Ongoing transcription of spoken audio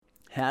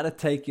how to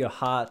take your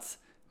heart's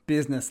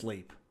business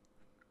leap.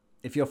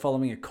 If you're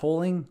following a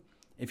calling,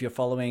 if you're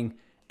following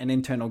an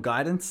internal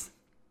guidance,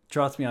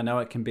 trust me, I know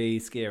it can be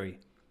scary.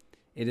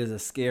 It is a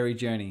scary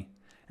journey.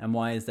 And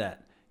why is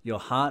that? Your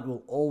heart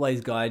will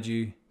always guide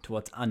you to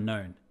what's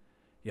unknown.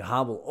 Your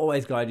heart will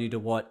always guide you to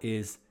what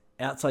is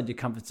outside your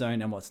comfort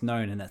zone and what's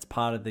known, and that's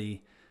part of the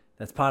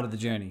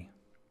journey.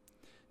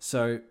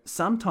 So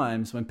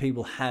sometimes when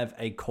people have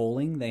a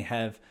calling, they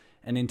have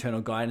an internal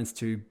guidance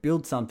to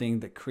build something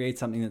that creates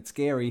something that's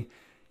scary,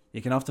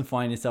 you can often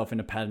find yourself in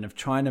a pattern of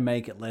trying to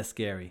make it less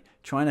scary,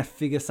 trying to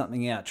figure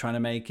something out, trying to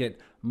make it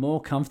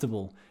more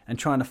comfortable, and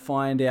trying to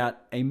find out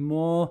a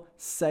more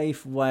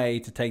safe way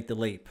to take the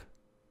leap.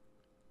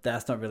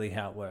 That's not really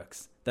how it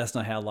works. That's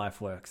not how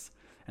life works.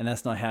 And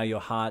that's not how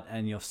your heart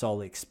and your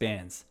soul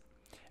expands.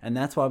 And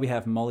that's why we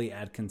have Molly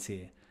Adkins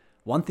here.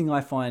 One thing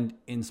I find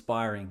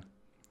inspiring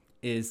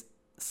is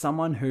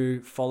someone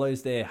who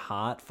follows their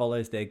heart,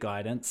 follows their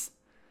guidance,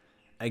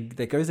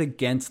 that goes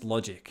against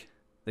logic,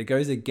 that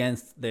goes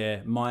against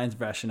their mind's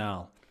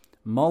rationale.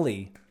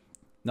 Molly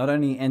not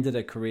only ended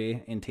a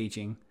career in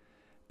teaching,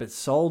 but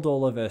sold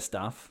all of her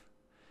stuff.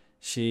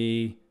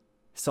 She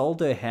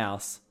sold her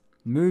house,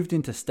 moved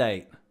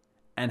interstate,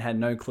 and had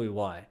no clue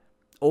why.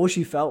 All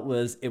she felt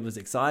was it was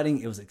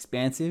exciting, it was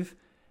expansive,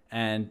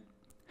 and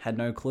had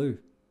no clue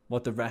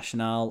what the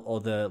rationale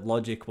or the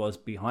logic was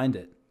behind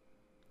it.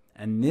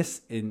 And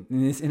in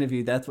this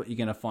interview, that's what you're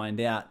going to find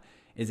out,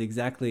 is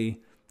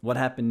exactly what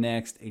happened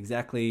next,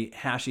 exactly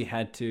how she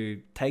had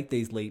to take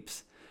these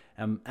leaps.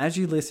 As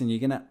you listen, you're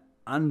going to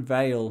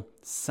unveil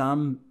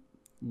some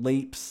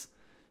leaps,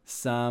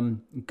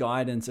 some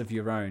guidance of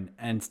your own,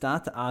 and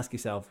start to ask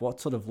yourself, what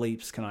sort of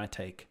leaps can I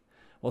take?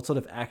 What sort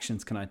of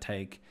actions can I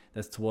take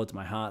that's towards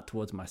my heart,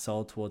 towards my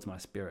soul, towards my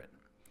spirit?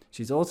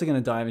 She's also going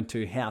to dive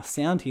into how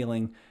sound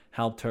healing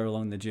helped her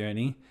along the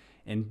journey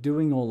in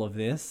doing all of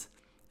this,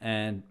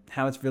 and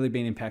how it's really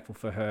been impactful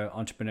for her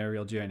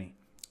entrepreneurial journey.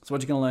 So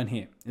what you're going to learn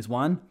here is,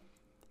 one,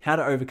 how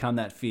to overcome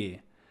that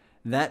fear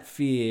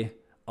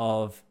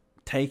of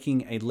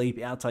taking a leap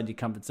outside your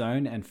comfort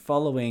zone and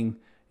following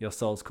your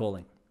soul's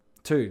calling.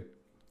 Two,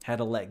 how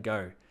to let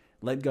go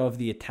of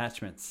the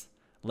attachments,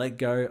 let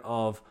go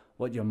of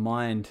what your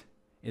mind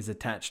is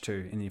attached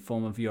to in the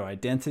form of your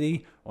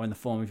identity or in the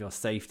form of your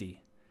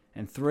safety.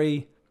 And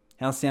three,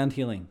 how sound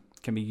healing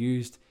can be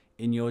used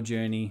in your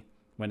journey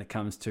when it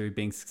comes to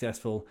being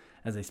successful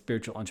as a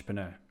spiritual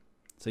entrepreneur.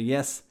 So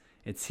yes,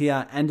 it's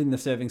here and in the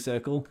Serving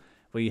Circle,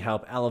 where you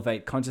help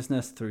elevate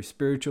consciousness through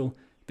spiritual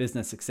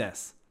business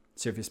success.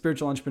 So if you're a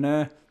spiritual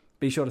entrepreneur,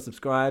 be sure to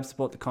subscribe,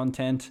 support the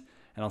content,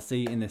 and I'll see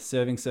you in the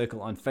Serving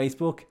Circle on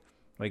Facebook,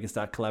 where you can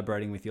start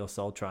collaborating with your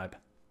soul tribe.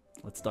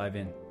 Let's dive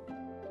in.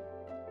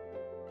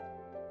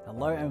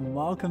 Hello and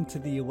welcome to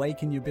the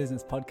Awaken Your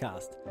Business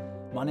podcast.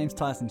 My name's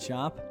Tyson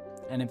Sharp,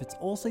 and if it's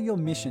also your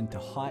mission to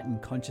heighten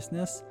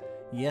consciousness,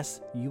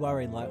 yes, you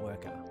are a light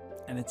worker.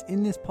 And it's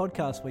in this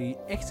podcast where you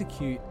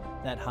execute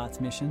that heart's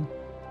mission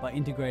by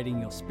integrating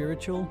your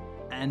spiritual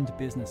and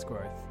business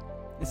growth.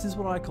 This is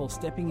what I call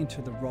stepping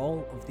into the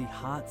role of the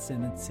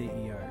heart-centered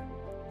CEO.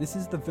 This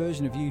is the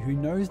version of you who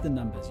knows the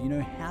numbers, you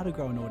know how to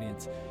grow an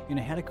audience, you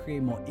know how to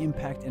create more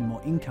impact and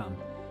more income.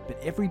 But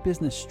every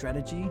business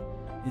strategy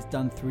is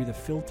done through the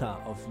filter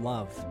of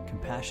love,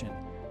 compassion,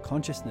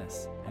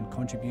 consciousness, and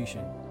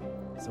contribution.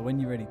 So when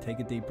you're ready, take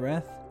a deep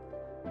breath,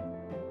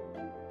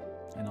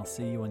 and I'll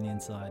see you on the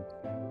inside.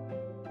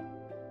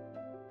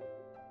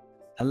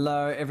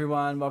 Hello,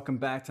 everyone. Welcome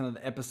back to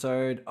another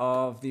episode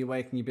of the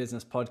Awaken Your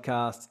Business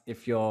podcast.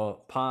 If you're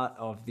part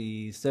of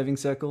the Serving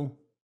Circle,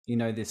 you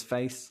know this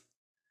face.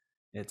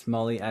 It's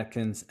Molly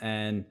Adkins.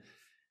 And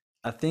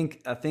I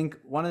think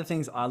one of the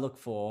things I look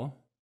for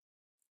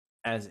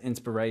as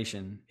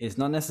inspiration is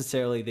not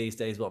necessarily these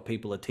days what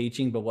people are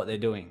teaching, but what they're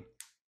doing.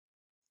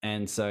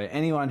 And so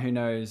anyone who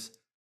knows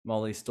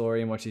Molly's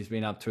story and what she's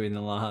been up to in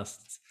the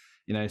last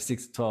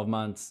 6 to 12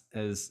 months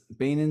has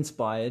been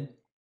inspired.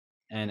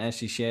 And as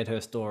she shared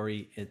her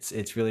story,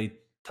 it's really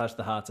touched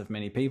the hearts of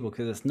many people,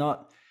 because it's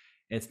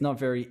not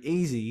very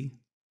easy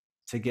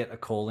to get a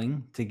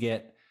calling, to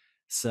get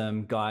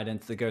some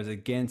guidance that goes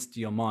against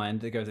your mind,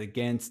 that goes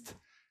against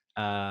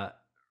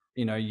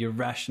your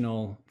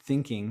rational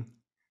thinking,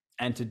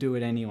 and to do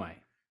it anyway.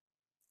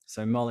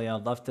 So Molly,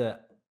 I'd love to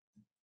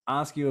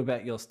ask you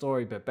about your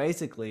story, but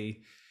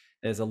basically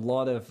there's a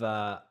lot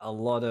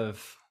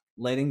of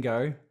letting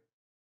go,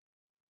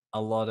 a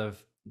lot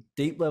of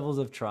deep levels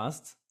of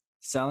trust,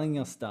 selling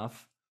your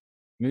stuff,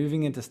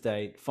 moving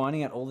interstate,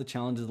 finding out all the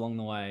challenges along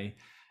the way.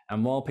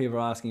 And while people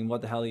are asking,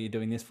 what the hell are you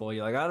doing this for?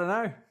 You're like, I don't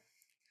know.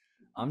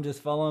 I'm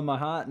just following my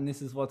heart, and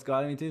this is what's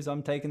guiding me to, so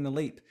I'm taking the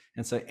leap.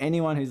 And so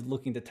anyone who's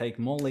looking to take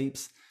more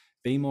leaps,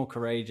 be more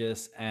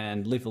courageous,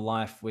 and live a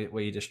life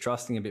where you're just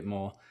trusting a bit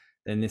more,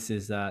 then this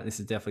is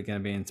definitely going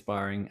to be an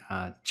inspiring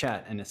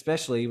chat. And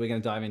especially we're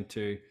going to dive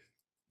into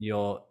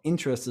your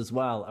interests as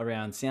well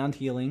around sound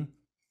healing,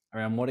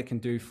 around what it can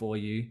do for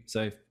you.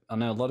 So I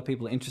know a lot of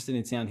people are interested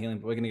in sound healing,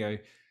 but we're going to go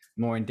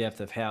more in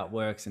depth of how it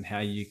works and how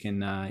you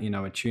can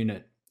attune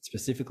it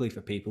specifically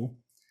for people.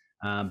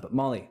 But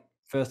Molly,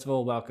 first of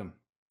all, welcome.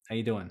 How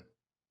you doing?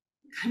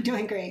 I'm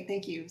doing great.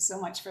 Thank you so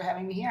much for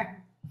having me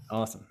here.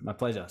 Awesome, my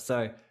pleasure.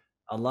 So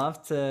I'd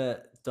love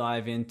to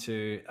dive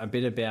into a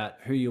bit about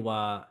who you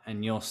are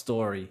and your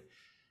story.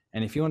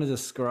 And if you want to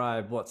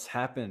describe what's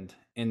happened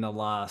in the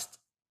last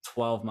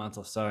 12 months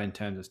or so in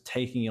terms of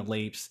taking your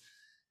leaps,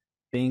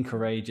 being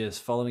courageous,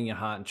 following your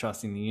heart and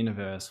trusting the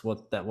universe,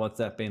 what's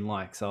that been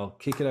like? So I'll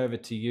kick it over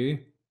to you.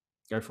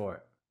 Go for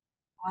it.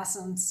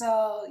 Awesome.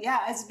 So,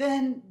 yeah, it's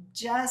been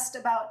just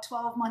about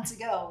 12 months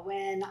ago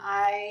when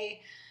I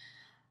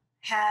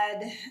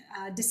had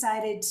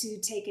decided to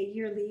take a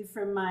year leave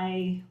from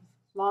my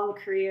long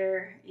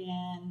career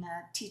in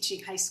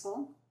teaching high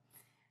school.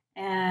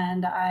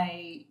 And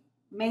I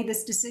made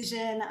this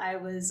decision. I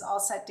was all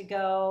set to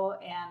go,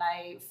 and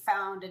I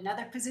found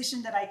another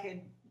position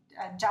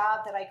a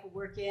job that I could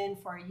work in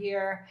for a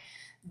year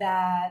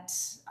that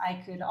I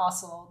could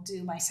also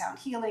do my sound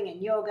healing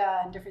and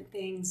yoga and different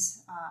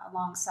things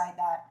alongside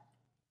that.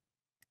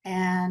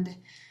 And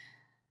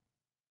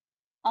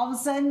all of a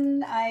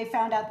sudden, I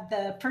found out that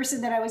the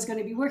person that I was going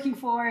to be working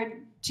for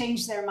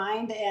changed their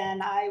mind,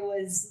 and I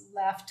was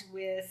left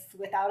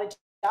without a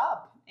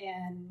job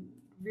and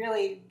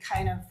really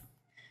kind of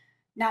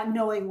not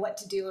knowing what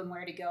to do and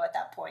where to go at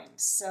that point.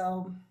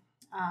 So,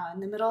 in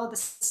the middle of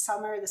this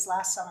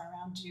last summer,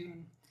 around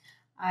June,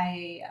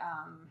 I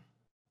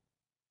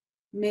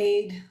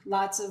made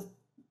lots of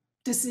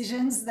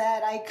decisions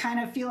that I kind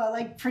of feel are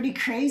like pretty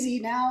crazy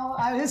now.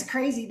 I was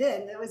crazy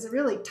then. It was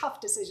really tough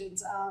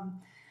decisions.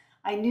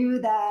 I knew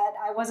that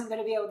I wasn't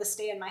going to be able to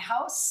stay in my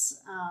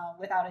house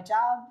without a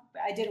job.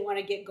 I didn't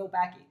want to go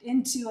back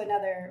into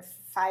another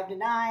 5 to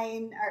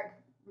 9 or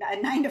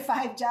a 9 to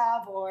 5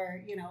 job,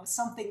 or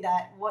something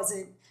that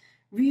wasn't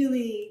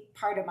really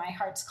part of my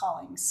heart's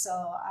calling. So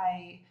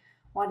I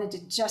wanted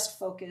to just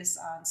focus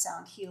on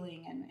sound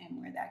healing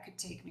and where that could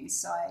take me.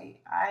 So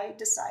I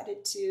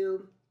decided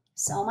to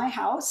sell my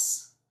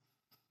house,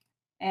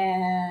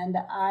 and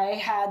I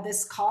had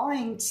this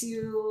calling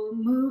to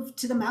move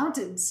to the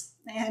mountains.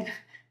 And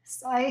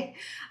so I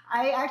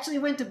actually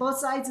went to both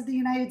sides of the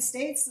United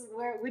States,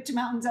 which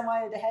mountains I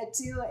wanted to head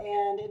to,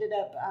 and ended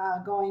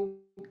up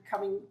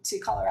coming to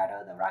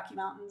Colorado, the Rocky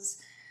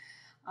Mountains.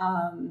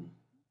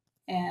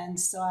 And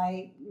so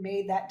I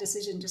made that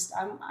decision. Just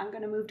I'm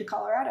going to move to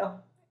Colorado,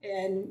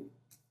 and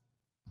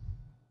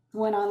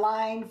went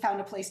online,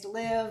 found a place to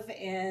live,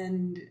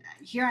 and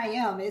here I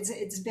am.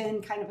 It's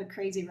been kind of a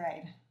crazy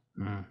ride.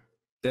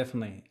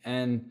 Definitely.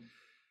 And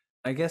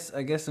I guess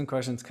some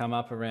questions come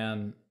up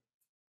around,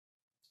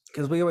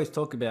 because we always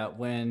talk about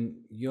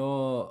when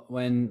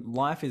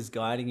life is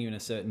guiding you in a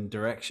certain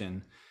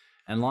direction,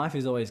 and life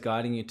is always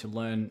guiding you to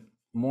learn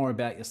more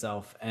about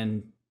yourself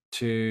and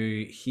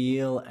to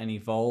heal and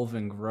evolve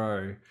and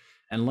grow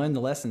and learn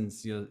the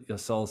lessons your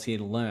soul's here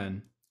to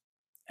learn.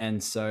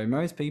 And so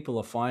most people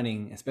are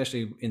finding,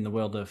 especially in the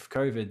world of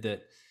COVID,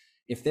 that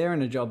if they're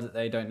in a job that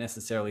they don't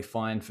necessarily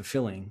find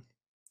fulfilling,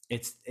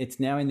 it's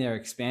now in their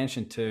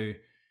expansion to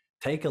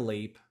take a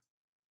leap,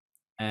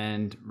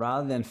 and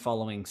rather than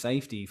following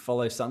safety,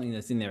 follow something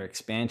that's in their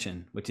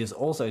expansion, which is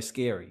also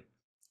scary,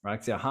 right?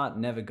 Because our heart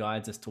never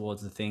guides us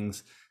towards the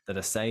things that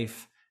are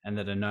safe and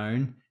that are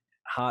known.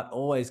 Heart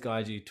always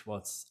guides you to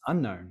what's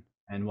unknown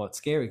and what's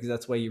scary, because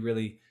that's where you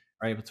really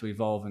are able to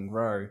evolve and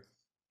grow.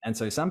 And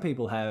so some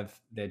people have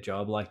their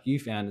job like you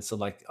found. It's sort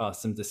of like, oh,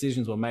 some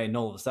decisions were made and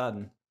all of a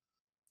sudden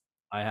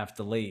I have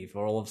to leave,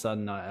 or all of a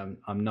sudden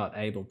I'm not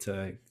able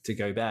to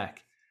go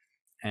back.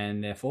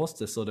 And they're forced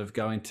to sort of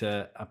go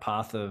into a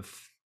path of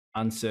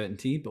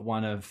uncertainty, but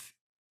one of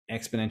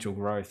exponential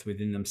growth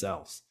within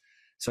themselves.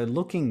 So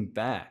looking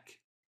back,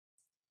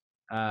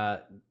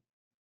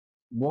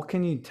 what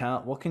can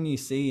you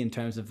see in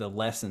terms of the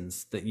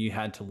lessons that you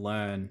had to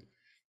learn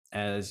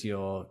as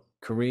your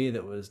career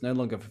that was no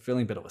longer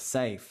fulfilling, but it was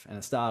safe, and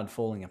it started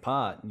falling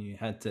apart, and you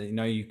had to,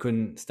 you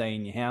couldn't stay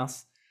in your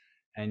house,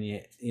 and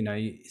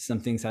some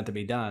things had to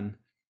be done.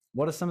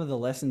 What are some of the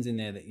lessons in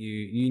there that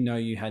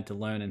you had to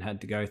learn and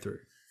had to go through?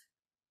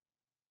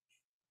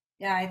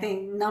 Yeah, I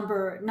think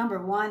number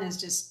one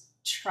is just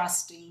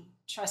trusting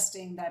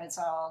that it's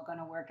all going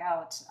to work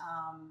out.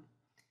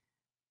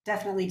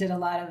 Definitely did a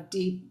lot of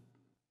deep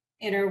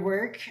inner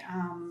work,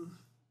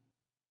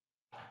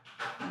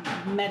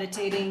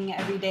 meditating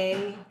every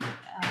day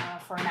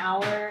for an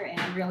hour,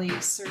 and really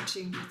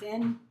searching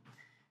within,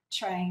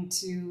 trying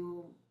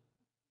to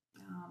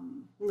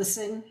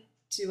listen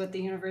to what the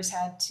universe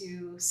had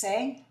to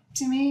say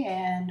to me,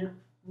 and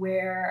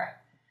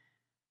where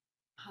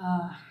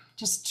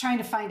just trying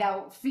to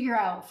figure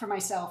out for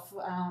myself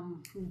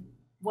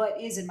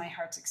what is in my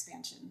heart's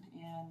expansion,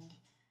 and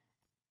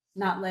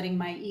not letting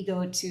my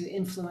ego to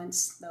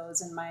influence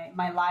those, and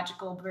my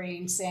logical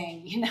brain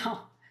saying, you're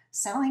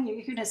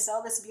going to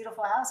sell this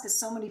beautiful house, because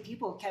so many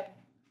people kept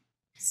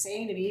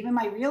saying to me, even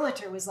my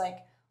realtor was like,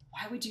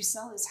 why would you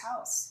sell this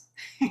house?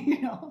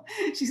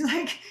 She's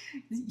like,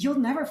 you'll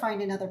never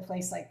find another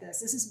place like this.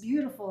 This is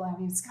beautiful. I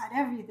mean, it's got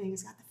everything.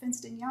 It's got the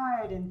fenced in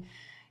yard, and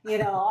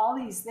all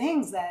these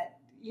things that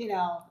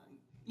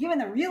even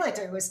the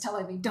realtor was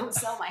telling me, don't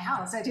sell my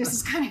house. I just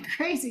was kind of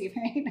crazy,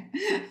 right?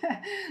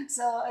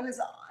 So it was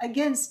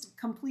against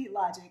complete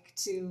logic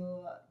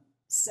to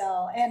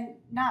sell, and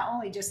not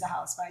only just the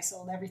house, but I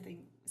sold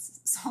everything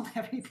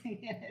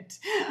in it.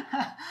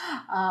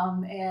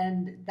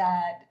 And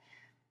that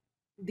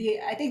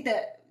I think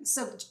that,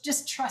 so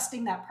just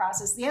trusting that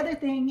process. The other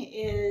thing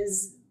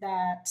is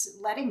that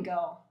letting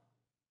go,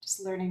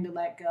 just learning to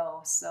let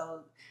go.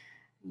 So,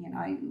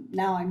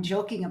 now I'm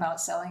joking about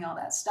selling all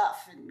that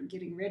stuff and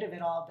getting rid of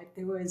it all, but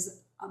there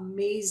was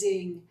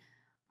amazing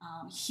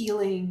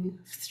healing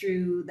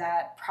through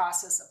that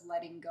process of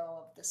letting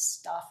go of the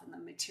stuff and the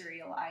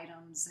material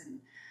items. And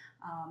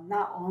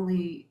not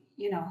only,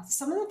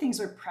 some of the things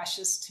were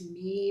precious to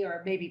me,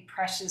 or maybe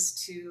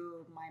precious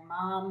to my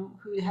mom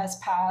who has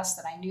passed,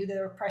 that I knew they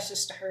were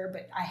precious to her,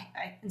 but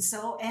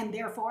and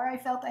therefore I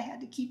felt I had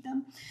to keep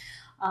them.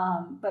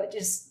 But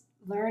just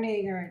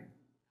learning or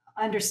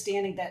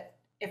understanding that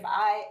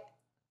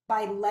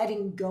by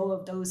letting go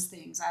of those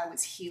things, I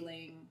was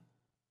healing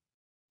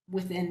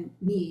within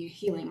me,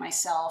 healing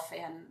myself,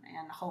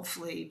 and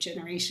hopefully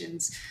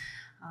generations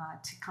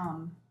to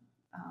come,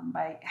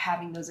 by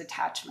having those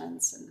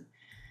attachments,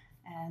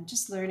 and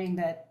just learning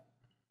that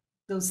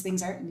those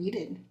things aren't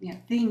needed.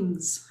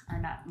 Things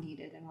are not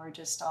needed, and we're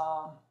just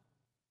all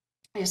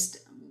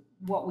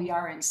what we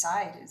are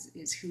inside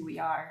is who we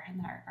are,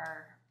 and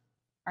our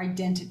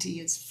identity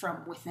is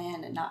from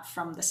within and not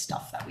from the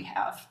stuff that we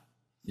have.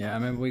 Yeah, I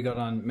remember we got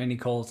on many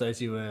calls as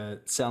you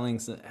were selling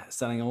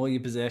all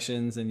your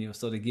possessions, and you were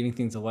sort of giving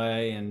things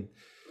away, and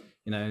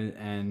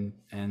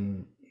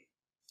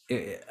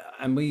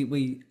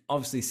we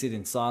obviously sit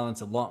in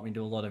silence a lot. We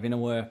do a lot of inner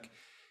work,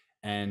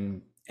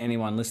 and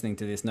anyone listening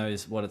to this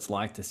knows what it's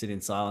like to sit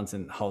in silence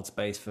and hold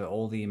space for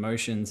all the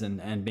emotions,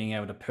 and being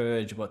able to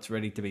purge what's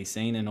ready to be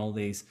seen, and all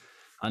these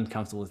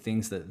uncomfortable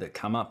things that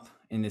come up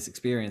in this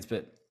experience.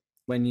 But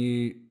when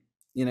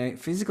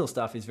physical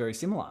stuff is very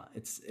similar.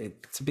 It's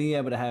to be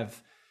able to have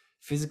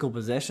physical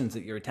possessions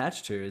that you're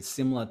attached to. It's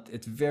similar.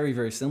 It's very,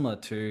 very similar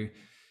to,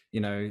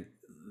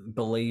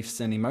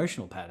 beliefs and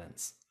emotional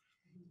patterns,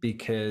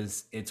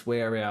 because it's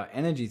where our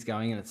energy is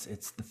going, and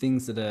it's the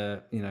things that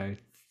are,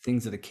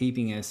 things that are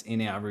keeping us in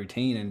our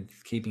routine and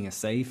keeping us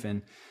safe.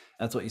 And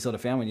that's what you sort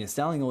of found when you're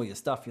selling all your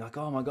stuff. You're like,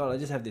 oh my God, I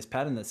just have this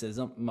pattern that says,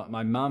 oh,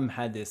 my mum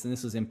had this, and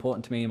this was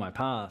important to me in my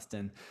past,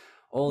 and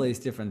all these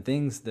different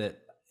things that,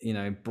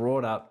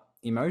 brought up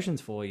emotions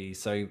for you.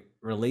 So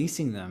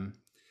releasing them,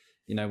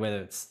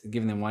 whether it's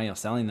giving them away or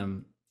selling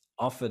them,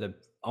 offered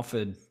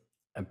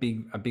a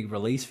big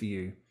release for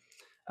you.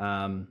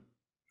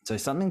 So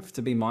something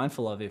to be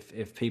mindful of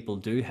if people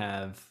do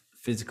have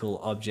physical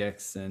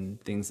objects and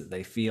things that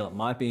they feel it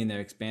might be in their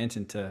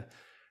expansion to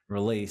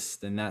release,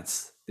 then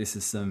this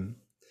is some,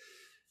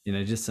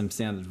 just some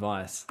sound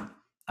advice.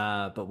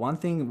 But one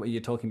thing what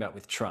you're talking about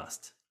with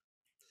trust,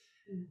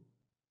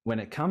 when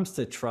it comes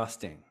to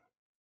trusting,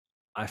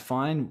 I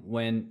find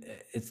when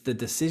it's the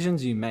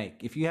decisions you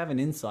make, if you have an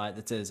insight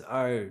that says,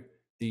 oh,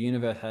 the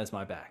universe has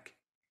my back,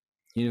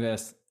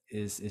 universe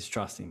is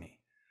trusting me,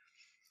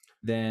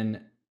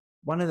 then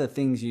one of the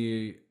things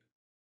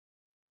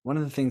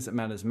that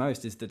matters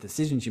most is the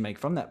decisions you make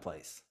from that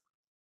place.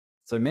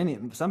 So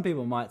some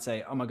people might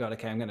say, oh my God,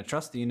 okay, I'm going to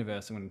trust the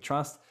universe. I'm going to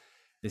trust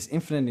this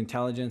infinite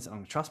intelligence. I'm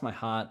going to trust my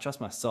heart, trust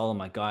my soul, and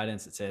my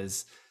guidance that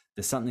says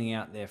there's something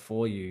out there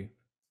for you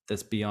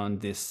that's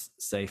beyond this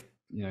safe,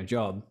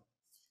 job.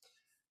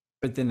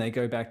 But then they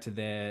go back to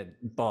their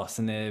boss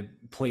and they're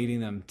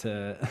pleading them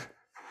to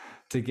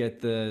get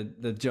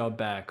the job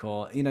back,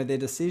 or, their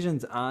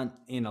decisions aren't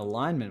in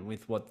alignment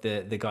with what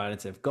the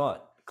guidance they've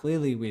got.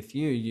 Clearly with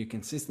you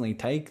consistently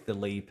take the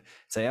leap,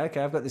 say,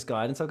 okay, I've got this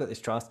guidance, I've got this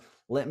trust.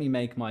 Let me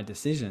make my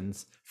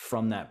decisions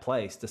from that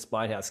place,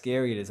 despite how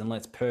scary it is. And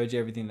let's purge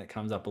everything that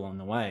comes up along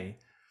the way.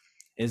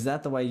 Is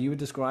that the way you would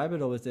describe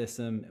it? Or was there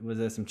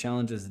some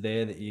challenges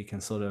there that you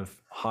can sort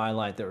of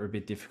highlight that were a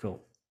bit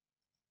difficult?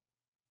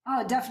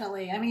 Oh,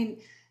 definitely. I mean,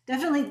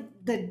 definitely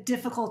the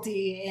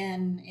difficulty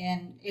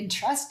in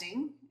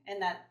trusting,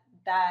 and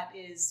that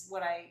is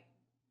what I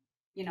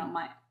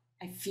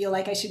feel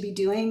like I should be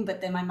doing,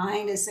 but then my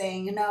mind is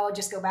saying,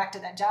 just go back to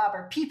that job,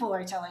 or people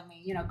are telling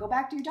me, go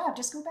back to your job,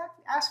 just go back,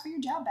 ask for your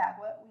job back.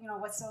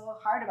 What's so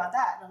hard about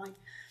that? And I'm like,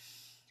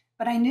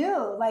 but I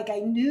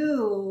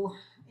knew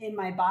in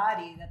my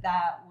body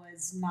that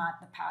was not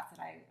the path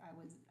that I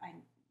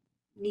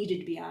needed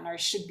to be on, or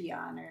should be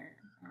on,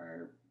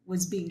 or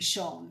was being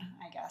shown,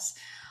 I guess.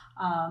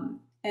 And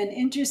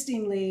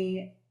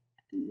interestingly,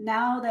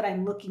 now that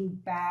I'm looking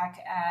back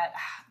at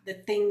the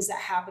things that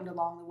happened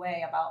along the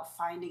way about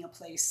finding a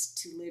place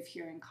to live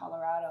here in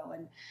Colorado,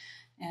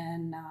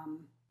 and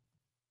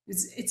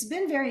it's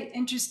been very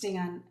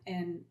interesting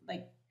and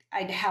like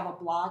I'd have a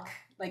block,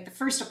 like the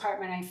first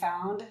apartment I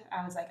found,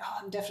 I was like,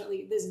 oh, this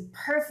is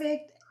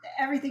perfect.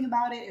 Everything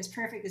about it is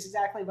perfect. It's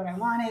exactly what I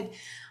wanted.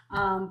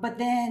 But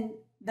then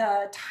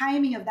the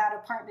timing of that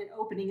apartment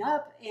opening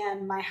up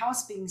and my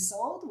house being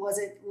sold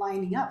wasn't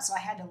lining up. So I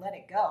had to let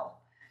it go.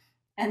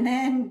 And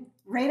then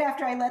right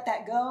after I let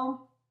that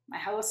go, my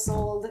house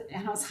sold,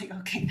 and I was like,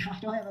 okay, now I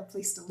don't have a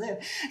place to live.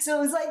 So it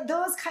was like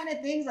those kind of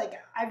things. Like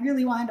I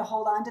really wanted to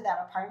hold on to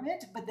that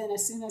apartment, but then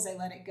as soon as I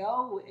let it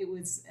go, it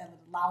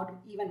allowed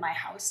even my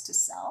house to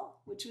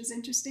sell, which was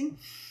interesting.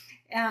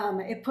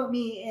 It put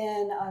me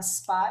in a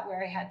spot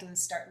where I had to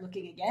start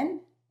looking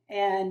again.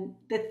 And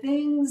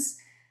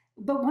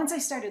but once I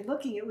started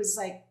looking, it was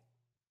like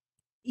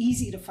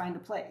easy to find a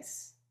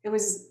place. It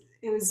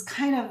was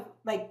kind of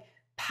like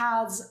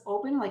paths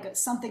open, like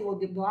something will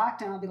be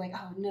blocked and I'll be like,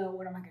 oh no,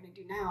 what am I going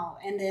to do now?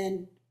 And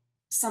then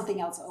something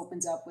else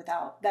opens up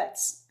that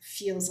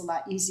feels a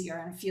lot easier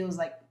and feels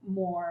like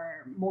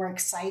more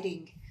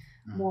exciting,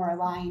 more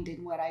aligned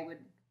in what I would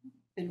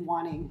been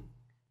wanting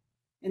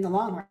in the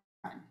long run.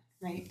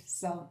 Right.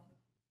 So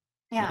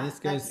yeah,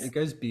 it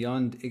goes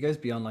beyond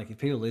like, if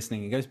people are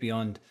listening, it goes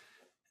beyond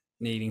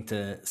needing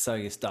to sell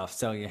your stuff,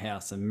 sell your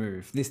house and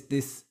move.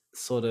 This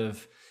sort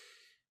of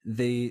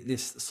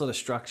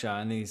structure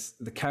and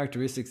the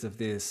characteristics of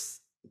this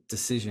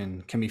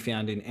decision can be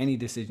found in any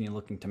decision you're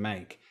looking to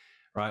make,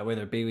 right?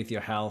 Whether it be with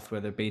your health,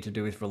 whether it be to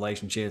do with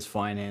relationships,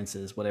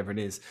 finances, whatever it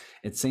is.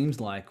 It seems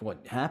like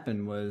what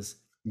happened was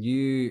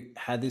you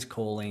had this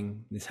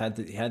calling, you had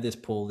this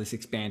pull, this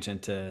expansion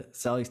to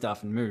sell your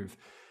stuff and move.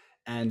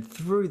 And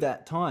through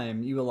that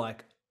time, you were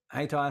like,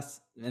 hey, Tice,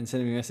 and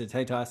sending me a message,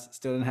 hey, Tice,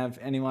 still don't have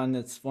anyone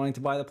that's wanting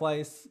to buy the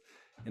place.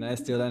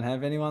 Still don't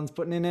have anyone's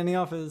putting in any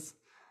offers.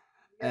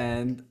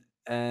 And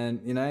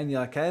and you're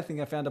like, okay, I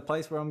think I found a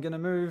place where I'm going to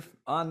move.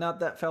 Oh, no,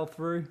 that fell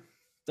through.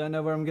 Don't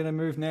know where I'm going to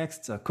move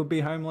next. I could be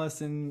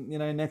homeless in,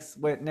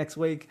 next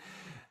week.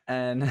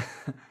 And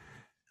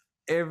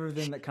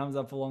everything that comes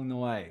up along the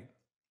way.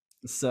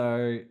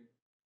 So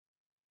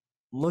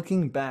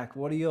looking back,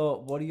 what are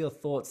your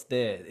thoughts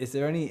there? Is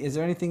there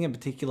anything in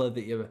particular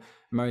that you're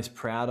most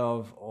proud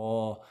of,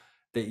 or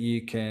that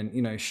you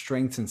can,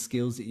 strengths and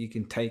skills that you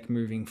can take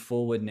moving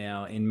forward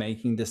now in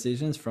making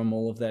decisions from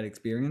all of that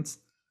experience?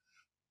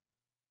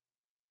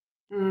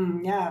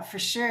 Yeah, for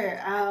sure.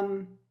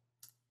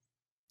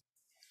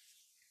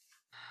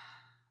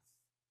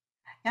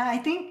 Yeah, I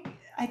think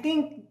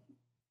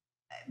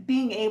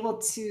being able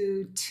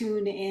to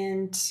tune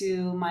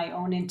into my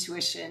own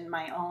intuition,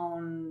 my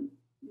own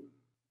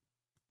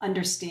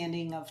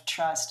understanding of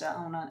trust,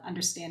 own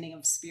understanding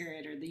of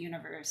spirit or the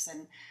universe,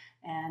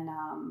 and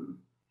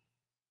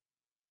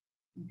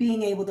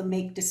being able to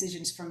make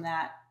decisions from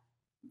that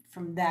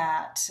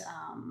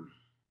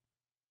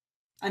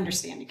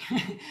understanding,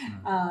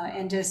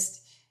 and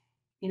just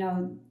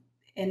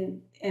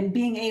and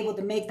being able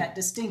to make that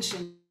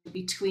distinction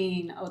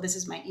between, oh, this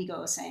is my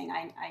ego saying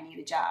I need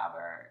a job,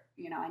 or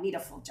I need a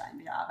full-time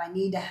job, I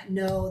need to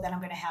know that I'm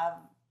going to have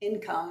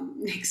income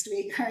next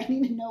week, or I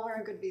need to know where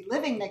I'm going to be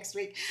living next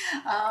week,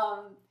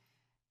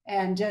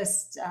 and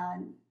just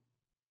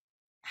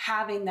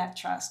having that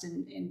trust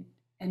and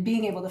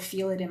being able to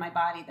feel it in my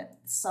body that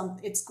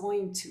it's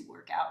going to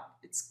work out.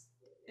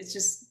 It's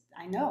just,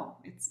 I know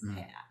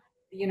yeah,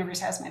 the universe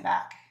has my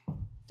back,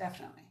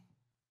 definitely.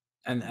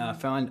 And I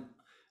find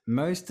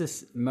most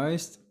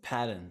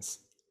patterns,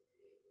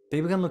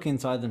 people can look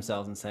inside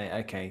themselves and say,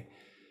 okay,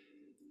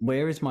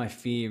 where is my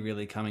fear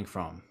really coming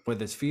from?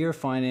 Whether it's fear of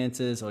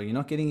finances, or you're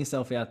not getting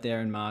yourself out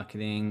there in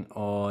marketing,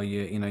 or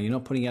you're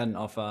not putting out an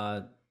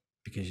offer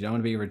because you don't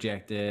want to be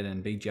rejected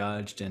and be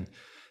judged, and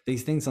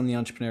these things on the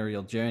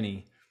entrepreneurial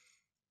journey,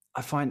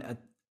 I find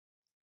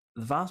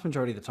the vast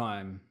majority of the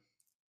time,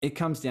 it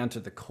comes down to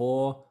the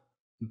core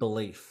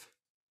belief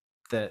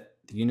that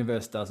the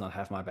universe does not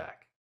have my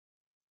back.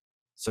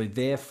 So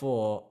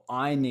therefore,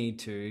 I need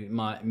to,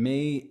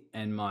 me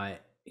and my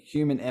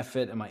human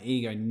effort and my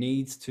ego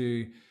needs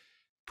to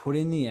put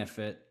in the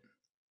effort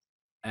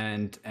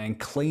and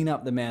clean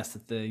up the mess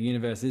that the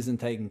universe isn't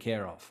taking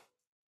care of.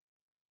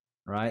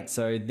 Right.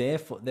 So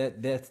therefore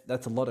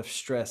that's a lot of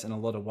stress and a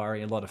lot of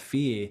worry, a lot of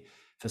fear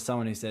for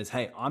someone who says,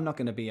 hey, I'm not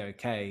going to be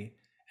okay.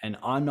 And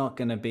I'm not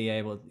going to be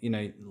able,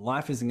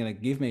 life isn't going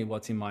to give me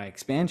what's in my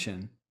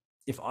expansion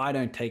if I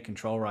don't take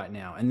control right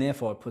now. And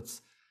therefore it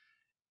puts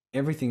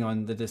everything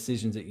on the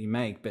decisions that you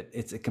make, but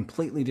it's a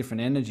completely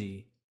different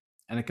energy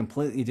and a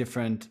completely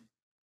different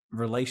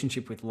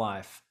relationship with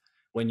life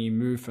when you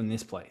move from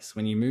this place,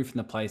 when you move from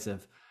the place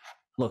of,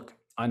 look,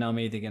 I know I'm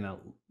either going to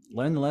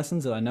learn the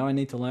lessons that I know I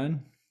need to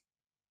learn,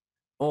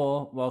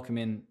 or welcome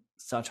in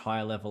such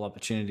higher level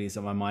opportunities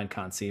that my mind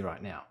can't see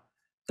right now.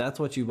 That's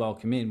what you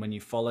welcome in when you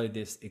follow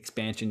this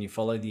expansion, you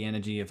follow the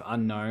energy of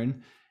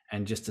unknown,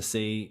 and just to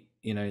see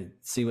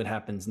what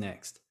happens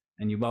next.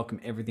 And you welcome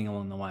everything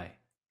along the way.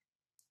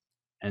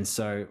 And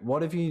so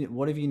what have you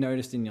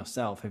noticed in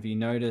yourself? Have you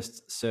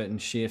noticed certain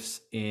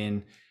shifts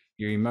in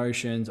your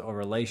emotions, or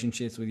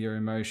relationships with your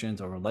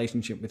emotions, or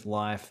relationship with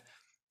life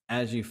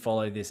as you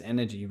follow this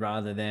energy,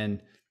 rather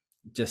than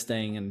just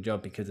staying in a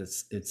job because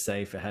it's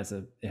safe, it has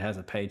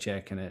a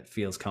paycheck, and it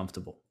feels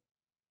comfortable?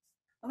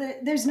 Well,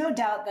 there's no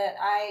doubt that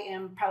I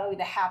am probably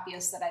the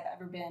happiest that I've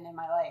ever been in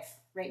my life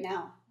right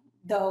now,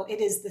 though it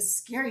is the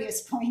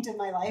scariest point in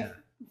my life,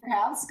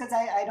 perhaps, because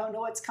I don't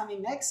know what's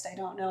coming next. I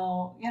don't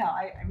know,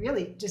 I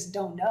really just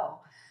don't know.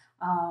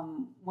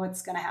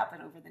 what's going to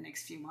happen over the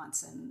next few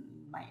months and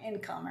my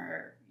income,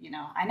 or,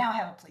 I now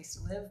have a place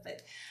to live,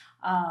 but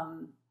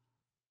um,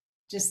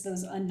 just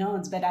those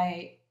unknowns. But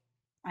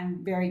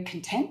I'm very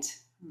content,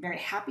 I'm very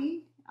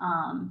happy.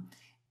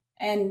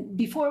 And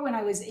before, when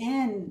I was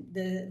in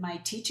my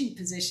teaching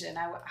position,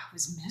 I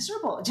was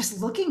miserable. Just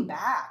looking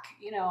back,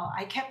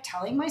 I kept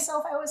telling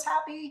myself I was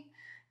happy.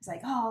 It's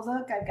like, oh,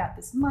 look, I've got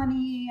this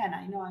money, and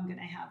I know I'm going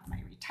to have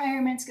my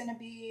retirement's going to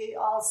be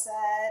all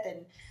set.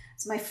 And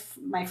so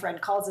my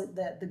friend calls it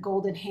the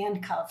golden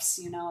handcuffs.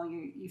 You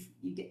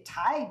get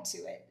tied to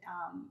it.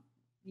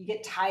 You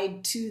get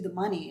tied to the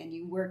money, and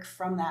you work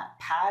from that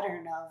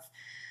pattern of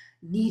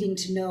needing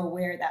to know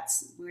where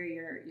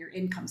your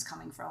income's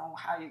coming from,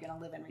 how you're going to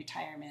live in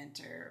retirement,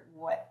 or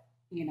what,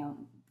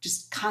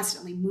 just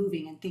constantly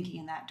moving and thinking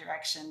in that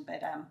direction.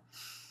 But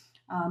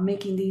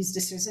making these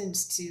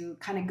decisions to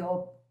kind of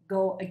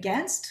go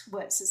against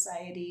what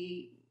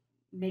society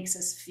makes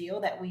us feel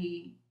that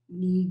we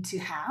need to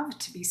have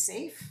to be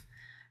safe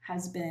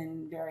has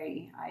been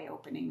very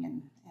eye-opening,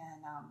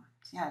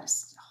 and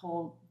just a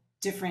whole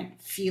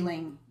different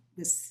feeling.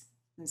 This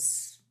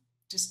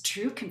just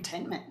true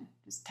contentment,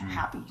 just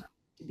happy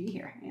to be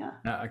here. Yeah.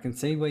 Now, I can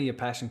see where your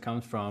passion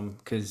comes from,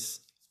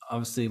 because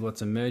obviously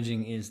what's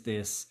emerging is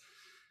this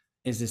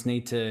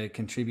need to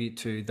contribute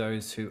to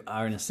those who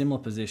are in a similar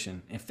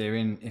position. If they're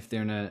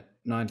in a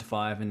 9 to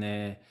 5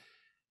 and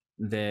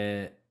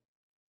they're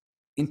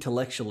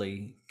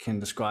intellectually can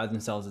describe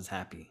themselves as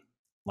happy,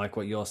 like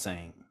what you're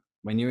saying.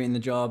 When you're in the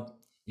job,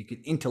 you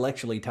could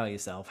intellectually tell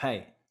yourself,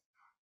 hey,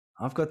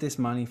 I've got this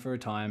money for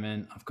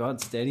retirement, I've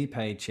got steady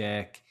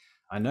paycheck,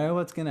 I know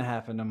what's going to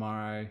happen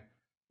tomorrow,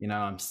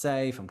 I'm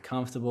safe, I'm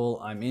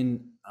comfortable, I'm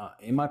in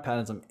my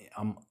patterns,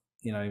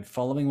 I'm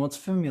following what's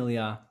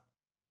familiar.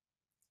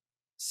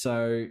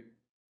 So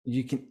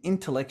you can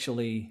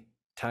intellectually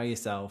tell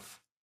yourself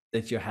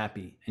that you're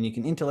happy, and you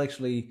can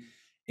intellectually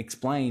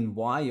explain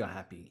why you're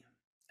happy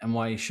and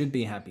why you should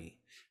be happy,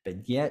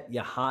 but yet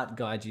your heart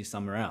guides you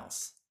somewhere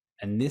else.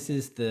 And this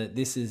is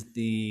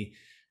the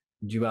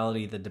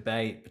duality, the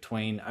debate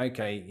between,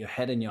 okay, your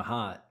head and your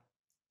heart.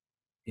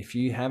 If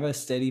you have a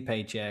steady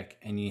paycheck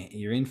and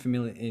you're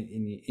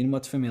in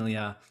what's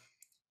familiar,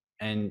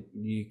 and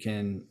you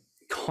can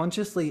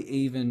consciously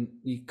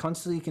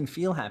can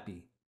feel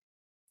happy,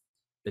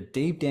 but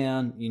deep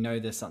down,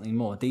 there's something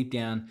more. Deep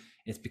down,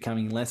 it's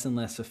becoming less and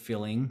less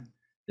fulfilling.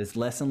 There's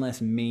less and less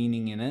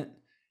meaning in it.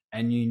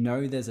 And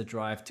there's a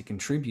drive to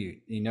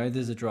contribute.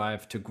 There's a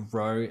drive to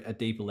grow at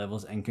deeper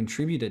levels and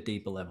contribute at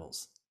deeper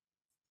levels.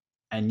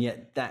 And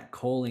yet that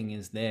calling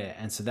is there.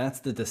 And so that's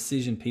the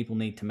decision people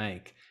need to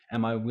make.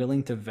 Am I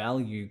willing to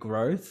value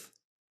growth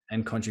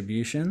and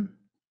contribution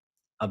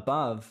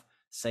above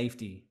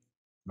safety,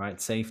 right?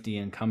 Safety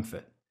and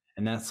comfort.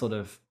 And that's sort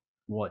of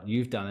what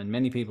you've done. And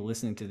many people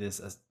listening to this,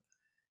 as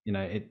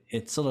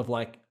it's sort of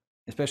like,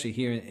 especially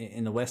here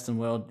in the Western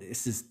world,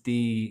 this is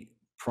the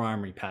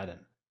primary pattern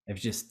of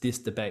just this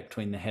debate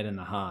between the head and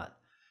the heart.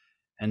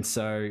 And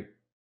so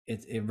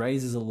it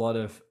raises a lot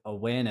of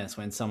awareness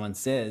when someone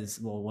says,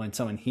 well, when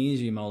someone hears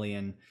you, Molly,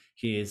 and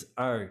hears,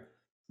 oh,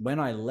 when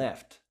I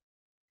left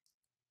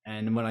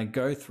and when I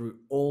go through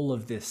all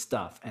of this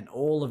stuff and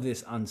all of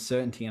this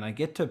uncertainty, and I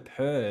get to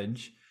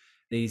purge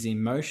these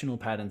emotional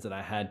patterns that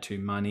I had to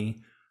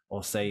money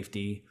or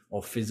safety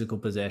or physical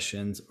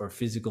possessions or a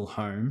physical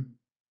home,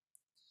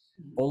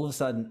 all of a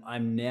sudden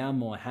I'm now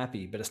more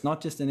happy. But it's not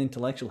just an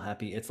intellectual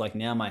happy. It's like,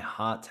 now my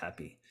heart's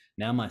happy.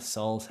 Now my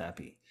soul's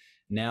happy.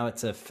 Now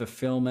it's a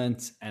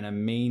fulfillment and a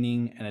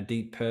meaning and a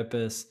deep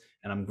purpose,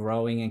 and I'm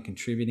growing and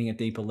contributing at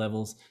deeper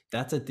levels.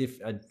 That's a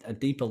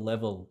deeper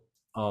level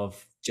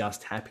of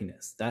just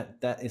happiness.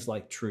 That is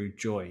like true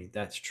joy.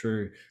 That's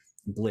true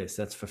bliss.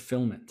 That's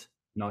fulfillment,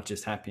 not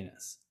just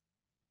happiness.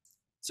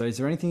 So is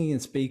there anything you can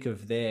speak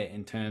of there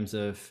in terms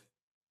of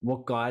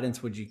what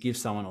guidance would you give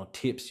someone, or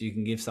tips you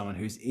can give someone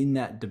who's in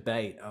that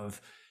debate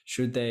of,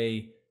 should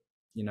they,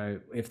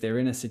 if they're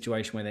in a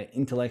situation where they're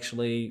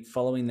intellectually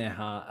following their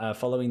heart,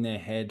 following their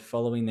head,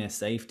 following their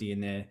safety,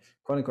 and they're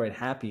quote unquote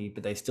happy,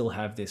 but they still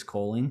have this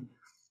calling,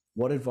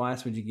 what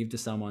advice would you give to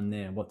someone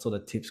there? What sort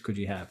of tips could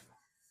you have?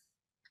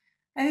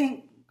 I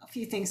think a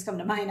few things come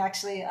to mind,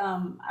 actually.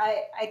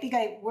 I think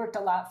I worked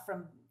a lot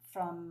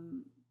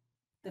from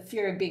the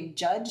fear of being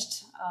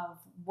judged, of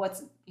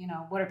what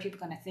are people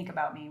going to think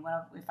about me?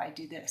 Well, if I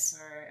do this,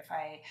 or if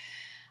I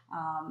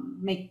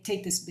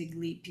take this big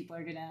leap, people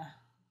are going to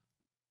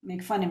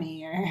make fun of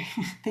me or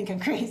think I'm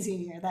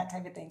crazy, or that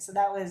type of thing. So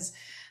that was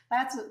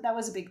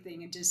a big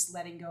thing, and just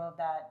letting go of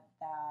that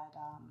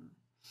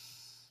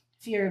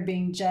fear of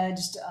being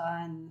judged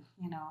on,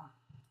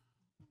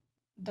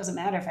 it doesn't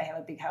matter if I have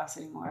a big house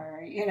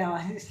anymore,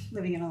 or,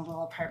 living in a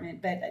little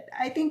apartment. But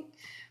I think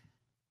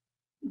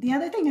the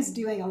other thing is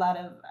doing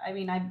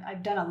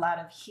I've done a lot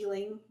of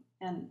healing,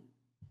 and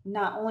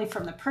not only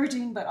from the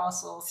purging, but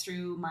also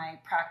through my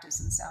practice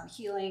in sound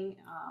healing,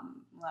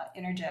 a lot of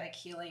energetic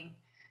healing,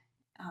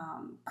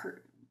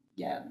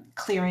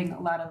 clearing a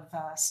lot of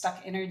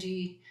stuck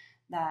energy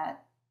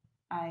that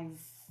I've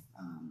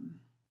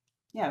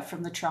yeah,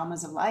 from the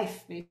traumas of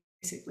life,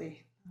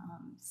 basically.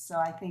 So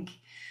I think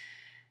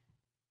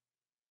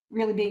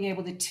really being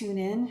able to tune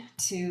in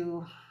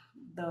to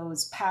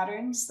those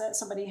patterns that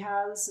somebody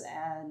has,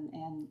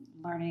 and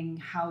learning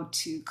how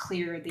to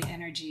clear the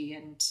energy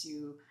and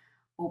to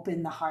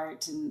open the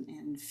heart,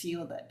 and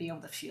feel that, be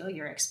able to feel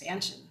your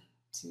expansion,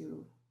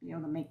 to be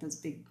able to make those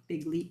big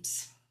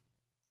leaps.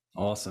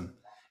 Awesome.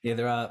 Yeah,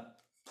 there are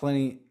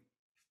plenty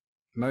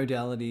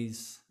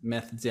modalities,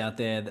 methods out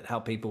there that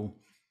help people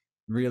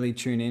really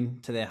tune in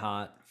to their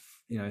heart,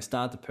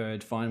 start to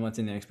purge, find what's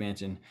in their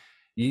expansion.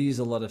 You use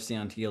a lot of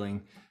sound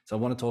healing. So I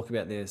want to talk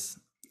about this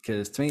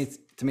because to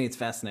me it's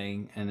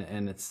fascinating,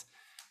 and it's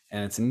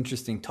an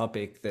interesting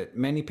topic that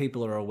many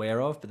people are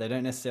aware of, but they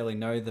don't necessarily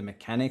know the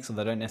mechanics, or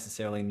they don't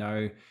necessarily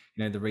know,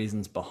 the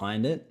reasons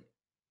behind it.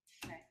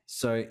 Right.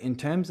 So in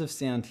terms of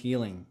sound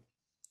healing,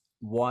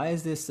 why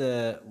is it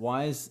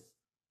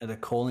a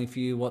calling for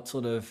you?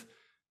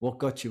 What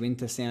got you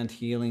into sound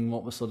healing?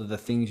 What were sort of the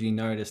things you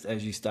noticed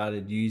as you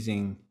started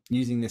using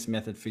this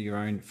method for your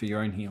own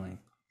healing?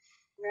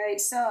 Right.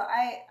 So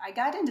I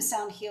got into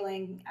sound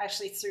healing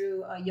actually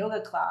through a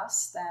yoga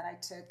class that I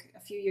took a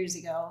few years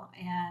ago.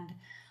 And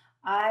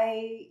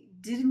I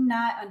did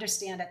not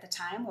understand at the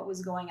time what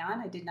was going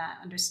on. I did not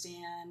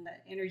understand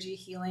energy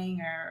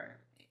healing, or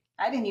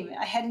I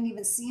hadn't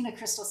even seen a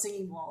crystal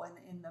singing bowl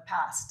in the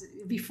past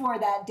before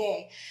that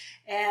day.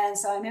 And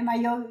so I'm in my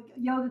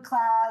yoga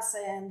class,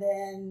 and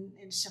then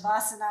in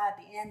Shavasana at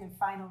the end, the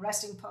final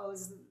resting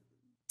pose,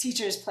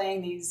 teachers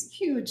playing these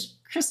huge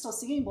crystal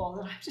singing bowls.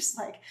 And I'm just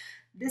like,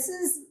 this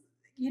is,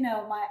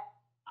 my,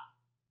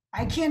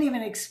 I can't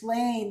even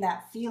explain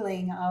that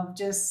feeling of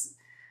just,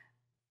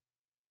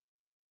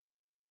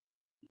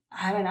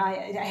 I mean,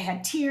 I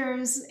had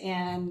tears,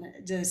 and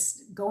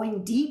just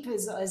going deep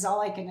is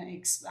all I can,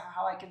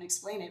 how I can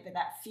explain it. But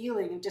that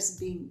feeling of just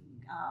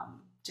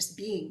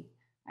being,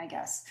 I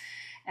guess,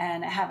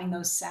 and having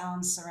those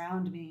sounds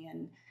surround me.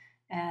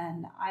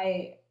 And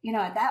I,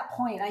 at that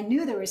point, I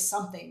knew there was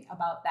something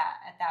about that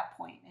at that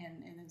point.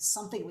 And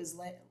something was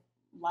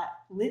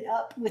lit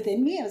up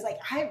within me. I was like,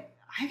 I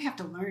have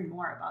to learn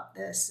more about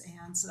this.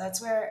 And so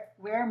that's where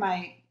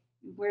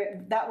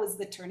that was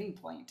the turning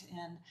point,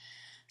 and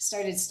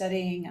started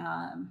studying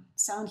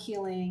sound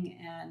healing.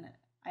 And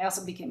I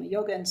also became a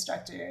yoga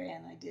instructor,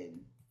 and I did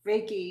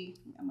Reiki.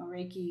 I'm a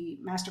Reiki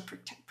master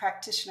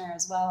practitioner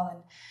as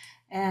well.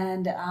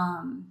 And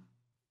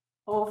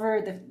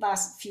over the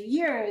last few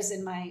years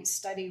in my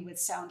study with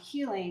sound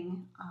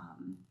healing,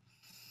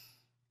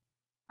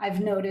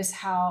 I've noticed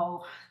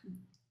how,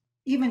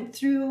 even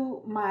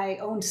through my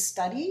own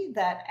study,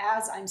 that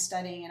as I'm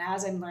studying and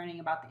as I'm learning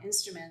about the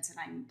instruments and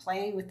I'm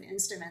playing with the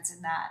instruments,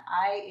 and that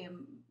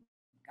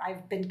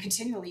I've been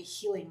continually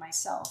healing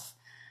myself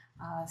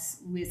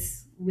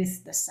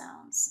with the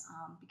sounds,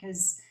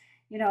 because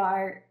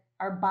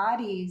our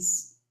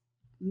bodies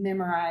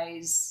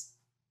memorize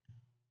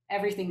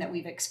everything that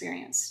we've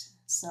experienced.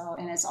 So,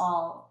 and it's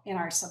all in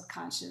our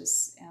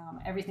subconscious,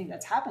 everything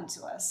that's happened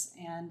to us.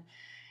 And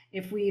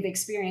if we've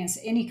experienced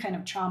any kind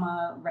of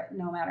trauma,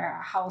 no matter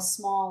how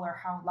small or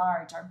how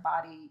large, our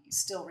body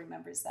still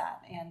remembers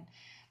that.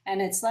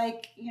 And it's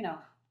like,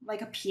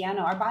 like a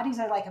piano. Our bodies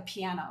are like a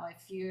piano.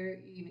 If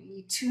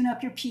you tune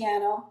up your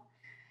piano,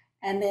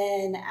 and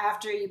then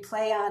after you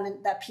play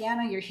on that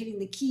piano, you're hitting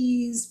the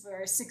keys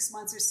for 6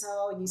 months or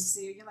so, and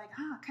you're like,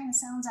 it kind of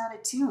sounds out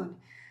of tune.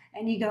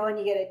 And you go and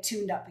you get it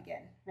tuned up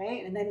again,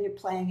 right? And then you're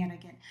playing it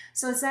again.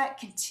 So it's that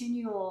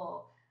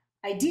continual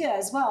idea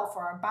as well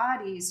for our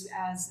bodies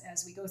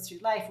as we go through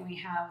life, when we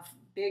have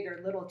big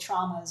or little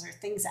traumas or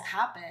things that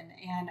happen,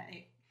 and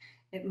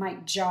it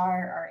might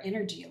jar our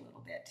energy a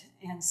little bit.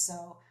 And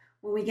so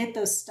when we get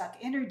those stuck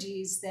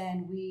energies,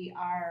 then we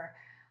are,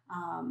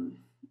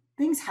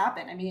 things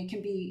happen. I mean, it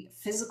can be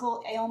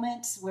physical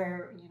ailments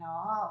where,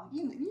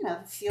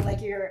 feel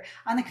like you're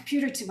on the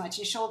computer too much,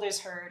 your shoulders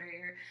hurt, or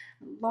your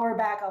lower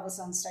back all of a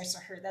sudden starts to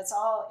hurt. That's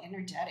all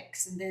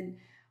energetics. And then,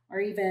 or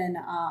even,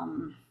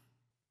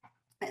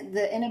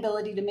 the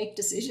inability to make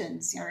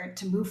decisions, or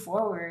to move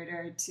forward,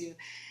 or to,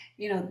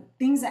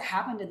 things that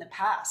happened in the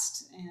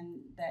past,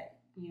 and that,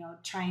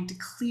 trying to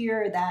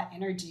clear that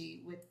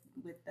energy with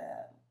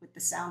the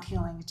sound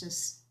healing,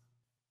 just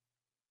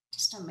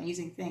an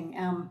amazing thing.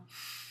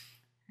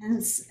 And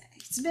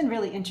it's been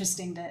really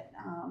interesting that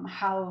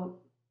how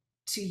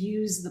to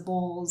use the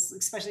bowls,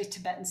 especially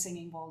Tibetan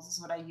singing bowls,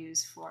 is what I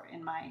use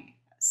in my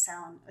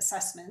sound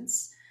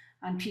assessments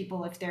on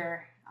people if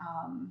they're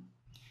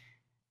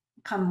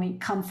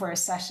come for a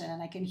session,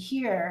 and I can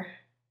hear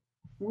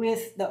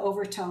with the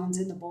overtones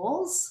in the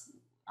bowls,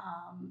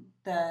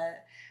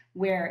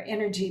 where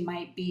energy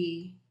might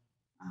be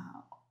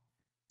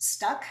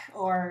stuck,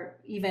 or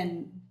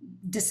even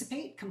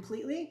dissipate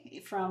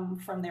completely from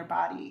their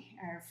body,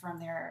 or from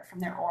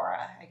their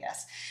aura, I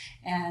guess.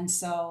 And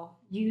so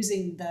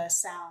using the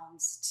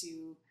sounds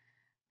to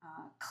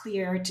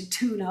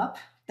tune up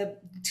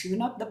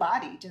the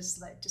body,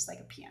 just like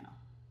a piano.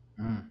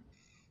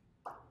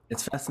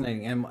 It's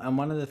fascinating. And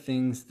one of the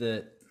things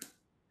that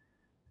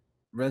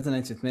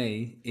resonates with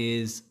me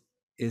is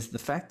is the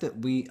fact that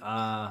we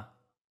are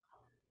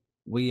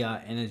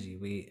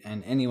energy.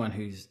 And anyone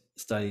who's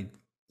studied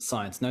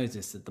science knows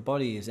this, that the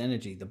body is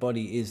energy. The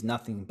body is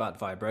nothing but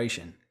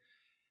vibration.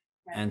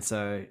 Right. And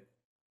so,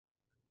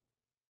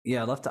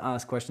 yeah, I'd love to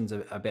ask questions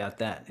about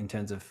that in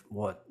terms of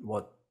what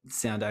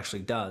sound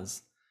actually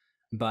does.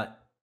 But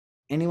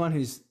anyone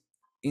who's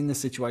in the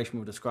situation we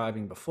were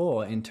describing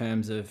before, in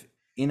terms of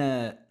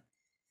if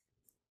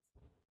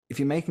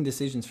you're making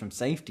decisions from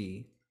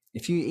safety,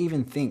 if you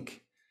even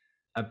think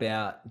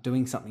about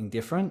doing something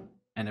different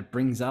and it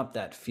brings up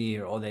that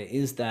fear, or there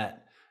is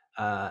that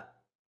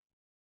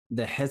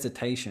the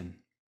hesitation,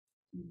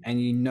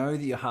 and you know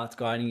that your heart's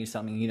guiding you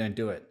something, you don't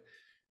do it,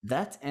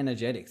 that's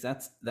energetics.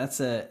 That's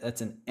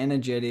an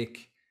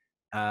energetic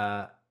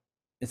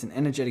it's an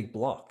energetic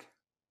block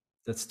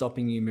that's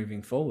stopping you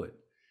moving forward.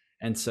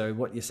 And so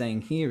what you're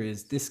saying here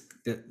is the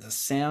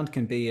sound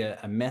can be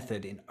a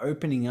method in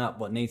opening up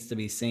what needs to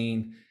be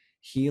seen,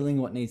 healing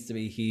what needs to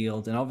be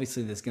healed. And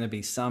obviously there's going to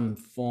be some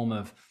form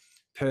of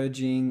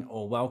purging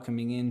or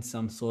welcoming in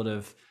some sort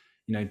of,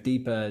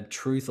 deeper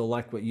truth, or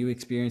like what you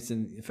experienced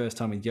in the first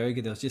time with yoga,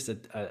 there was just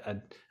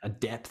a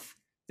depth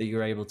that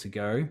you're able to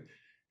go.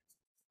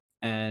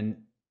 And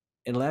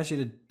it allows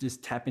you to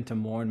just tap into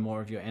more and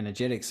more of your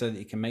energetics so that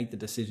you can make the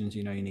decisions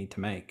you need to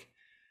make.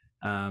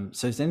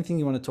 So is there anything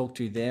you want to talk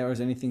to there, or is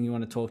there anything you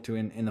want to talk to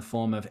in the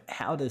form of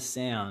how does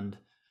sound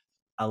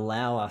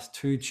allow us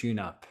to tune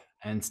up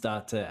and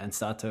start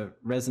to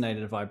resonate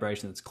at a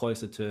vibration that's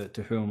closer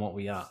to who and what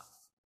we are?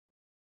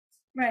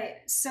 Right.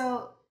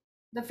 So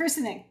the first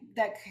thing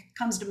that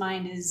comes to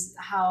mind is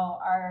how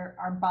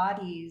our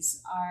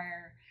bodies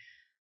are,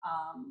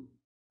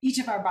 each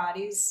of our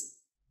bodies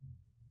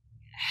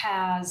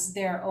has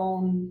their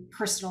own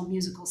personal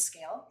musical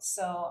scale.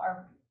 So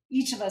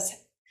each of us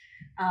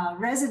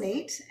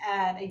resonate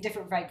at a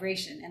different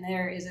vibration, and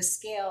there is a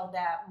scale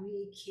that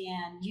we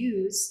can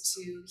use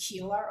to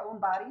heal our own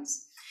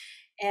bodies.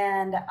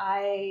 And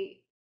I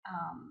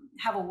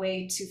have a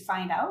way to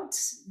find out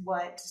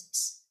what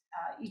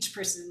each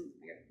person,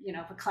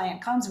 if a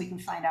client comes, we can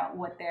find out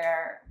what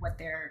their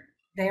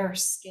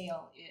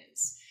scale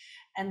is.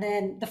 And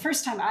then the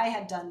first time I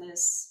had done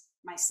this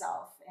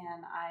myself,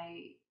 and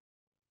I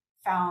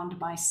found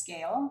my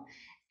scale,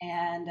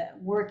 and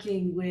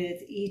working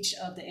with each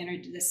of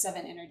the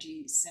 7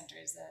 energy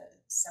centers, the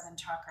 7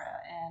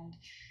 chakra,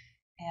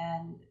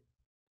 and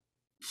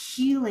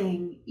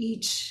healing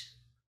each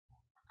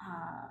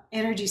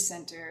energy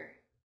center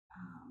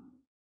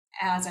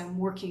as I'm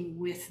working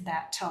with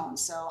that tone.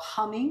 So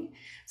humming,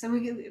 so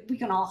we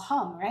can all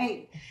hum,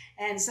 right?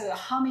 And so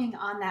humming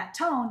on that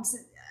tone, so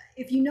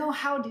if you know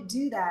how to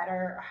do that,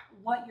 or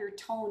what your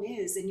tone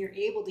is, then you're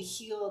able to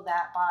heal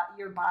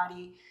your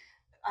body.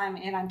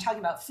 And I'm talking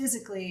about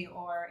physically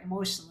or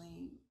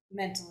emotionally,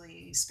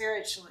 mentally,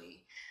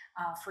 spiritually,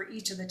 for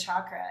each of the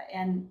chakra.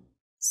 And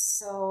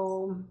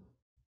so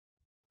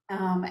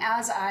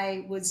as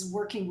I was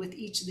working with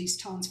each of these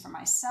tones for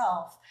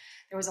myself,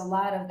 there was a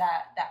lot of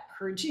that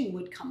purging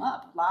would come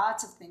up.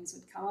 Lots of things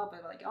would come up.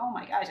 I'm like, oh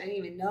my gosh, I didn't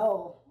even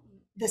know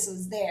this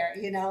was there,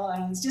 and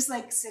it was just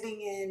like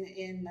sitting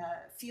in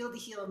feel to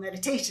heal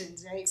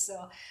meditations, right?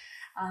 So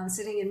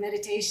sitting in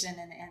meditation,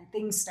 and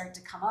things start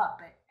to come up.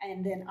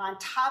 And then on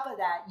top of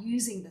that,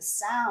 using the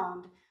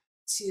sound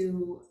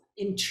to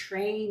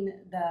entrain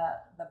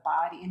the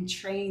body,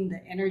 entrain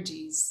the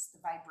energies, the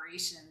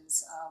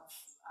vibrations of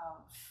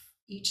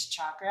each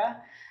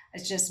chakra.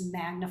 It just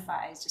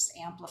magnifies, just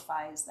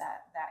amplifies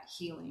that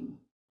healing.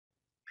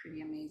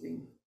 Pretty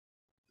amazing.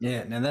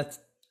 Yeah, now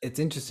it's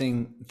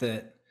interesting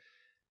that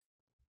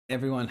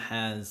everyone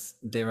has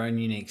their own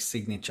unique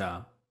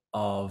signature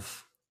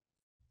of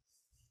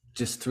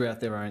just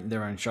throughout their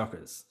own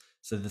chakras.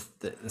 So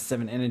the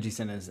 7 energy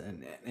centers,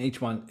 and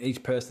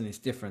each person is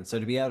different. So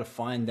to be able to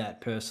find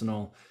that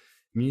personal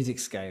music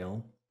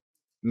scale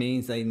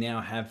means they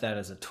now have that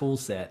as a tool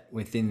set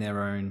within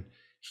their own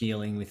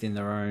healing, within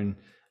their own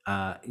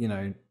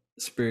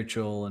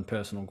spiritual and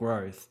personal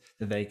growth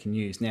that they can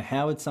use. Now,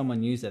 how would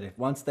someone use that? If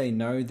once they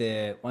know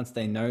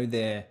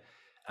their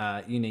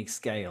unique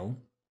scale,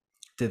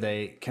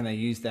 can they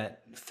use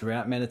that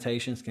throughout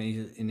meditations? Can they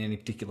use it in any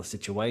particular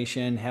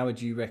situation? How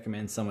would you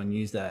recommend someone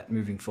use that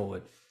moving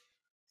forward?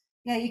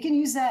 Yeah, you can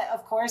use that,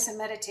 of course, in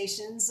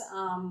meditations.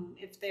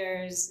 If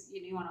there's,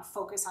 you want to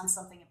focus on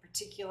something in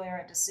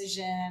particular, a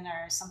decision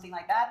or something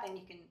like that, then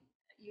you can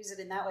use it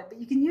in that way. But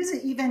you can use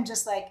it even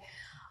just like,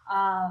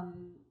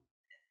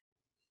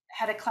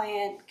 had a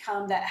client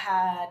come that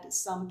had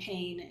some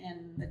pain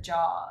in the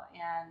jaw.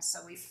 And so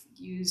we've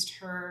used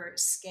her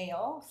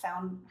scale,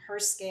 found her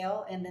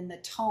scale, and then the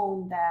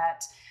tone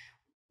that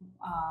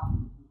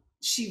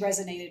she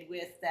resonated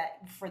with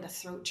that for the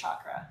throat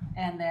chakra.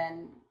 And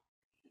then,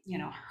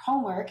 her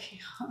homework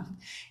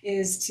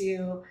is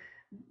to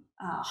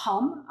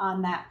hum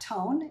on that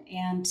tone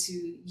and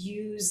to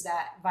use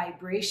that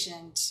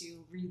vibration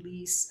to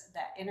release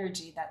that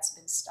energy that's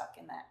been stuck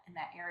in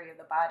that area of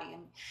the body.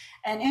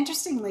 And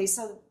interestingly,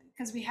 so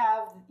because we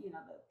have, you know,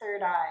 the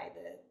third eye,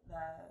 the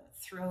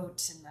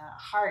throat, and the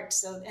heart.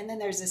 So, and then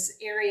there's this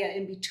area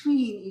in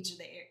between each of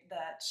the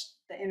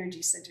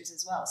energy centers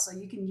as well. So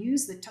you can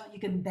use the tone, you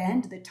can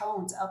bend the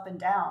tones up and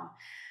down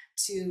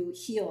to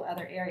heal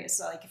other areas.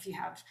 So, like if you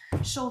have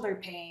shoulder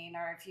pain,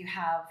 or if you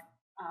have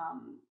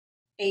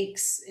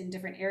aches in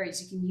different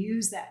areas, you can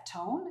use that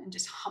tone and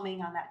just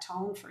humming on that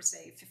tone for,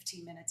 say,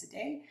 15 minutes a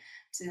day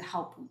to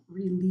help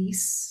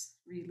release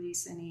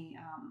any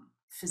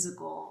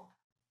physical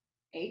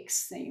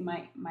aches that you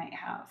might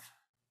have.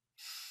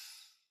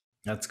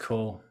 That's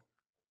cool.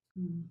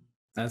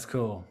 That's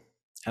cool.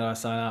 How do I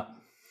sign up?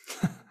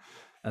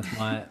 That's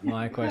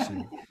my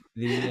question.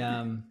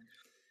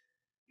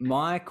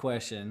 My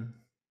question,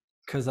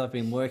 because I've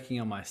been working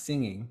on my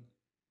singing,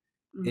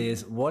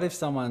 is what if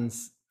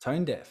someone's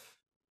tone deaf?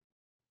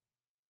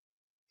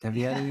 Have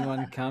you had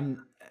anyone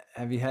come?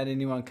 Have you had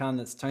anyone come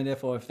that's tone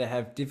deaf, or if they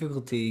have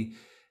difficulty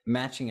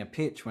matching a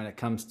pitch when it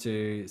comes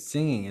to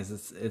singing?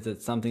 Is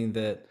it something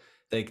that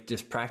they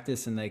just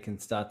practice and they can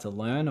start to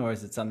learn, or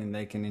is it something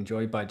they can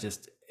enjoy by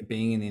just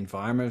being in the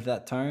environment of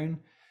that tone?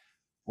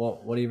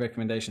 What are your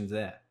recommendations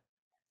there?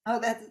 Oh,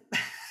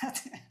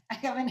 I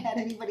haven't had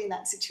anybody in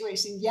that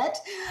situation yet.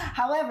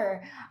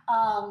 However,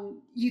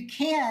 you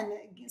can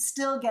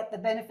still get the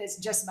benefits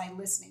just by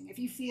listening. If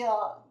you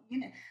feel,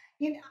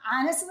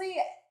 honestly,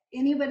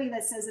 anybody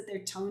that says that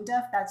they're tone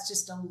deaf, that's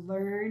just a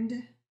learned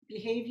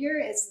behavior.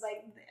 It's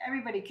like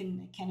everybody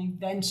can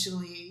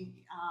eventually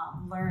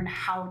learn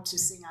how to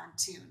sing on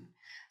tune.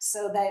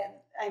 So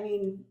that, I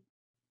mean,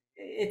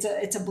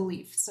 it's a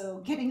belief.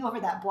 So getting over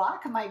that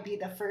block might be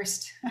the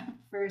first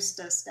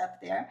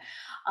step there,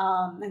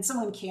 and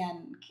someone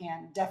can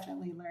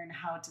definitely learn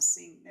how to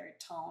sing their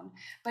tone.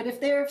 But if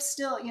they're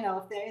still,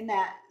 if they're in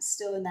that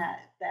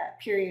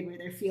period where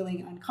they're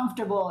feeling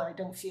uncomfortable or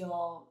don't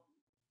feel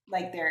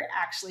like they're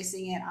actually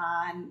singing it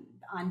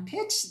on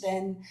pitch,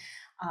 then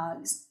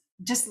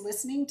just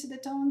listening to the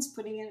tones,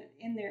 putting it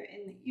in the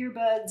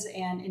earbuds,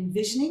 and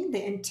envisioning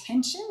the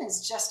intention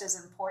is just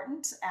as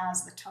important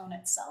as the tone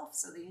itself.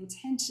 So the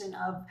intention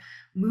of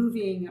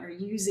moving or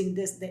using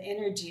the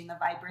energy and the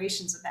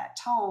vibrations of that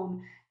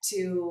tone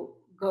to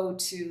go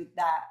to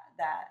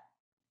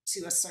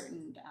to a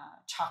certain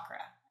chakra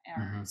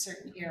or a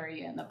certain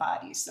area in the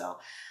body. So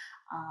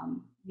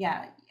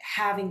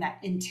having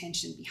that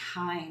intention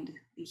behind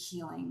the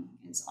healing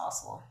is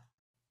also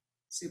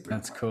super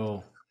That's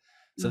important. Cool.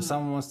 So if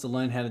someone wants to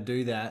learn how to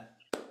do that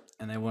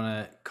and they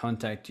want to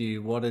contact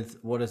you, what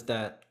does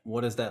that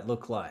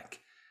look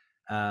like?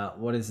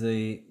 What is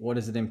it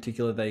in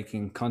particular they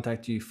can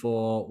contact you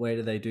for? Where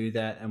do they do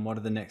that? And what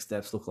do the next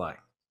steps look like?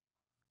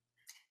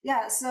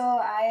 Yeah, so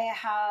I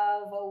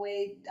have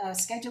a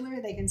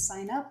scheduler. They can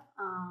sign up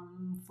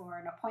for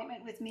an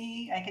appointment with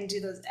me. I can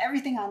do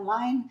everything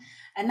online.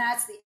 And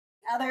that's the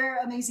other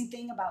amazing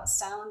thing about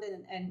sound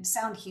and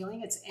sound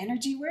healing. It's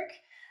energy work.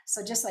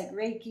 So just like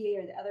Reiki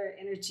or the other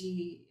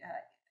energy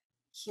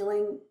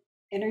healing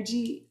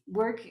energy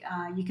work,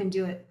 you can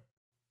do it.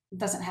 It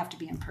doesn't have to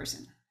be in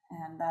person.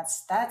 And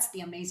that's the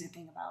amazing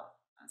thing about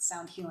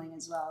sound healing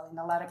as well. And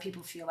a lot of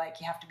people feel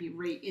like you have to be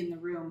right in the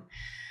room.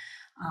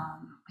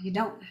 You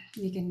don't.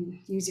 You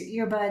can use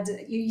your earbuds.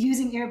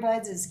 Using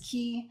earbuds is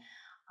key.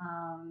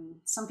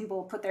 Some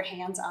people put their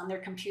hands on their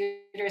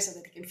computer so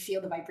that they can feel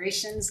the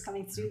vibrations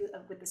coming through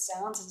with the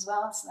sounds as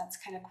well. So that's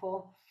kind of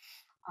cool.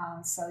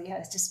 So yeah,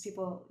 it's just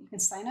people, you can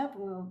sign up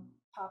and we'll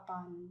pop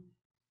on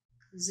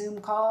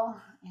Zoom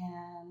call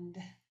and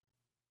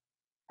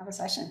have a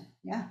session.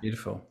 Yeah.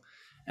 Beautiful.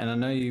 And I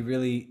know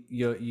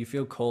you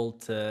feel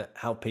called to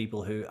help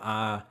people who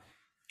are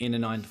in a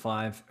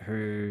 9-to-5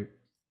 who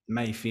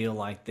may feel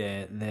like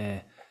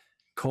they're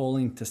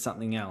calling to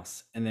something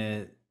else and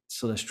they're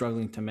sort of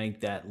struggling to make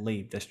that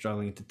leap. They're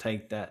struggling to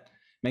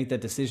make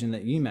that decision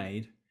that you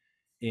made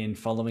in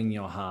following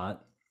your heart.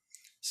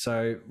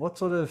 So what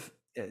sort of,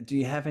 do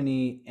you have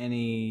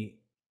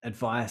any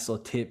advice or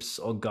tips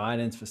or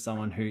guidance for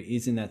someone who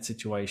is in that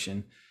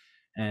situation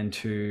and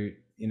who,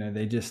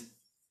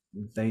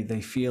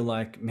 they feel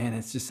like, man,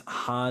 it's just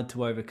hard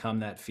to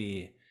overcome that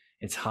fear.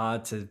 It's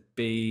hard to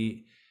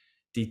be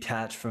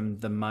detached from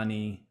the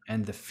money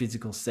and the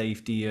physical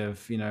safety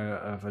of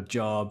a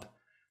job.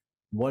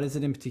 What is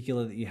it in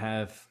particular that you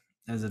have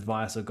as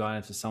advice or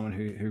guidance for someone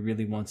who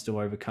really wants to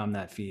overcome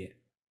that fear?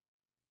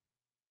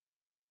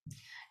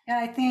 Yeah,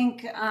 I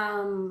think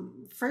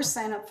first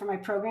sign up for my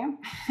program.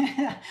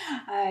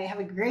 I have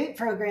a great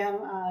program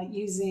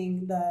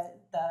using the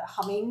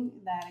humming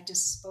that I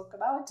just spoke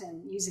about,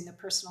 and using the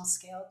personal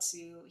scale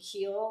to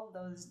heal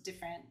those the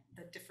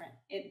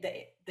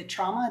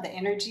trauma, the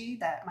energy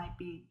that might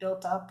be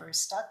built up or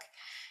stuck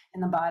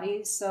in the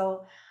body.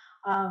 So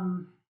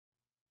I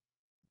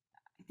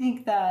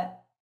think that,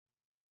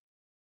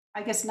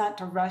 I guess, not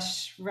to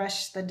rush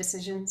the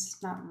decisions,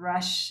 not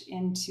rush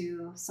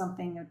into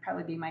something would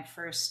probably be my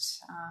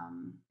first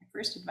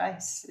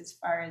advice as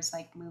far as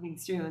like moving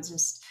through, is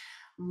just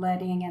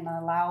letting and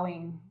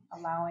allowing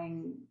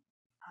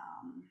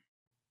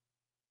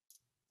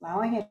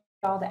it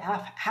all that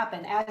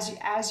happen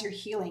as you're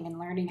healing and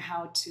learning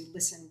how to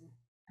listen,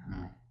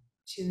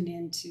 tune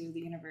into the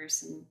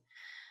universe and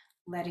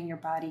letting your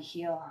body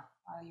heal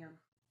while you're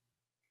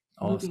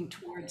moving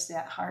towards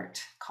that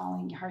heart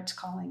calling, your heart's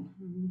calling.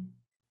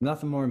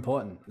 Nothing more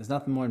important. There's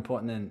nothing more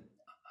important than,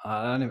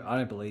 I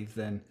don't believe,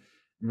 than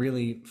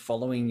really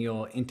following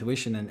your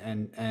intuition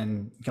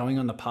and going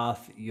on the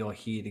path you're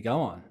here to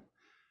go on,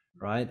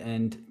 right?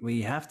 And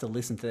we have to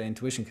listen to the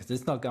intuition because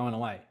it's not going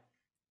away.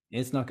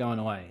 It's not going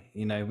away.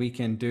 You know, we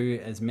can do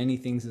as many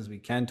things as we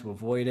can to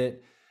avoid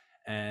it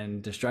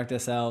and distract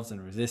ourselves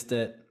and resist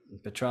it.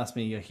 But trust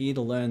me, you're here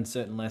to learn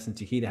certain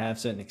lessons. You're here to have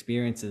certain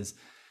experiences.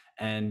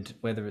 And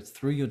whether it's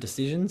through your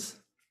decisions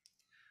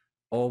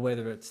or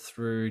whether it's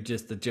through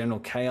just the general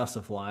chaos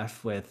of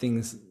life where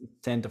things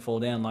tend to fall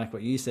down, like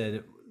what you said,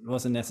 it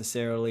wasn't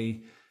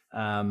necessarily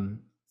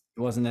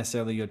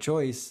your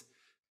choice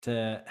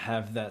to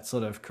have that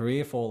sort of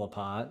career fall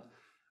apart,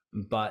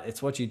 but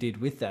it's what you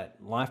did with that.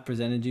 Life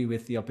presented you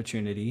with the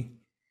opportunity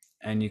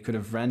and you could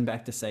have ran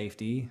back to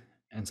safety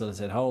and sort of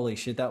said, holy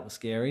shit, that was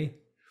scary.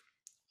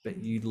 But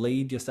you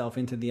lead yourself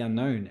into the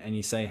unknown and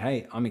you say,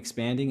 hey, I'm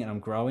expanding and I'm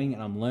growing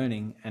and I'm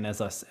learning. And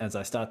as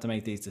I start to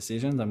make these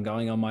decisions, I'm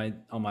going on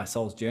my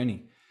soul's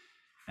journey.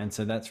 And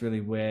so that's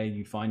really where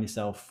you find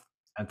yourself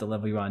at the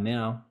level you are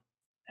now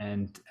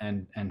and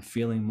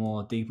feeling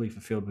more deeply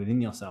fulfilled within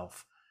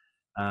yourself.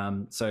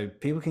 So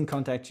people can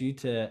contact you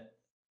to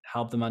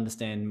help them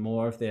understand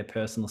more of their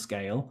personal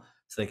scale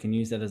so they can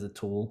use that as a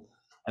tool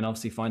and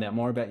obviously find out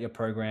more about your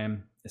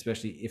program,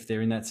 especially if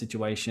they're in that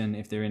situation,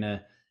 if they're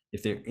in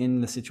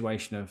the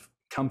situation of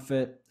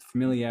comfort,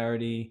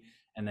 familiarity,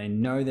 and they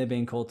know they're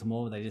being called to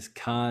more, they just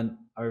can't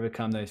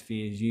overcome those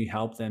fears. You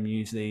help them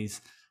use these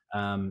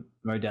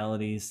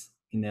modalities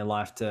in their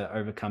life to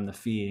overcome the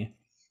fear.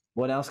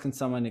 What else can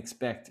someone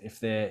expect if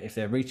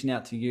they're reaching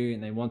out to you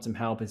and they want some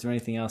help? Is there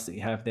anything else that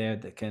you have there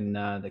that can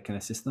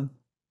assist them?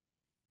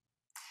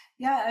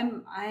 Yeah,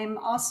 I'm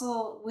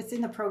also within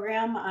the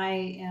program.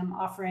 I am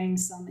offering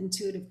some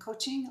intuitive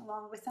coaching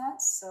along with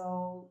that.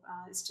 So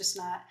it's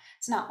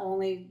not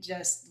only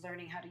just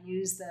learning how to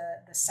use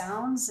the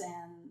sounds,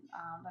 and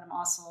but I'm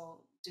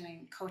also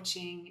doing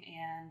coaching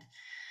and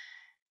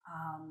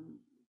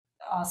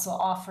also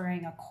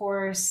offering a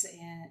course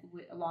and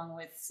along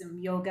with some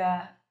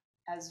yoga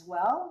as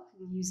well,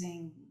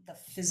 using the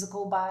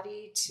physical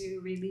body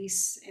to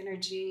release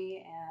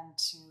energy and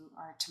to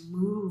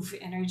move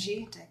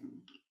energy to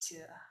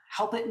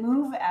help it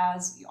move,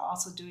 as you're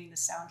also doing the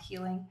sound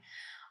healing.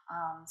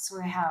 So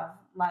we have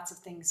lots of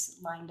things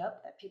lined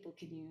up that people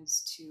can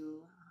use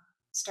to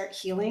start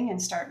healing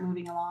and start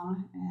moving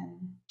along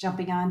and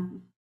jumping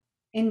on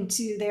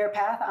onto their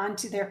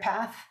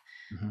path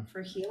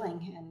for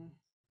healing and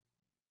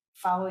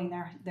following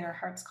their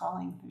heart's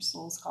calling, their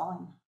soul's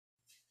calling.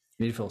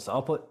 Beautiful. So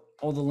I'll put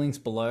all the links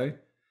below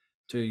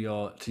to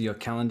your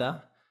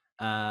calendar.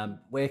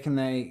 Where can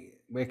they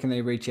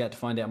reach out to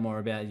find out more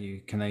about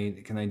you? Can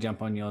they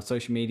jump on your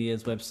social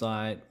medias,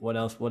 website? What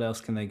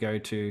else can they go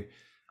to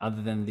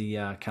other than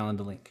the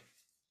calendar link?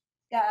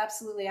 Yeah,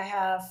 absolutely. I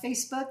have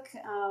Facebook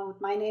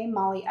with my name,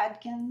 Molly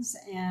Adkins,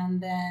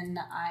 and then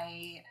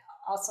I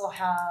also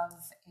have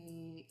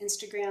a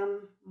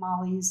Instagram,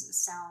 Molly's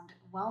Sound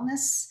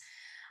Wellness.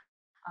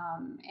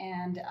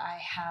 And I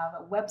have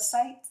a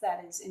website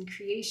that is in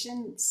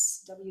creation.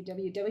 It's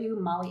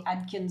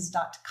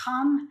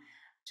www.mollyadkins.com,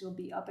 which will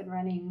be up and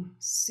running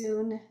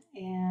soon.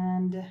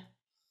 And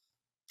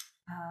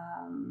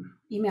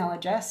email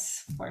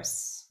address, of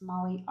course,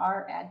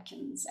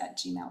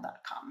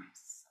 mollyradkins@gmail.com.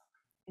 So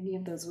any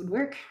of those would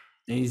work.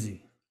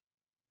 Easy.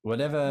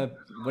 Whatever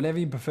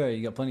you prefer,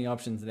 you got plenty of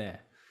options there.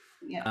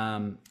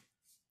 Yeah.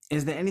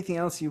 Is there anything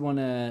else you want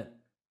to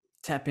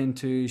tap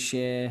into,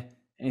 share?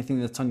 Anything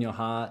that's on your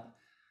heart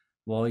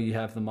while you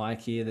have the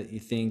mic here that you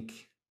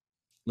think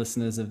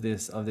listeners of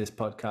this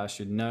podcast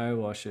should know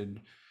or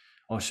should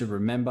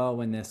remember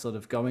when they're sort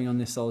of going on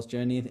this soul's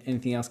journey?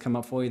 Anything else come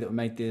up for you that would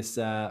make this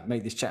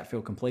chat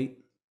feel complete?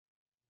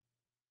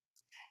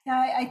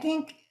 Yeah, I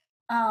think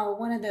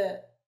one of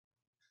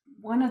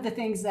the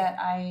things that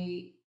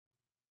I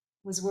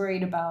was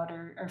worried about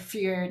or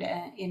feared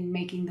in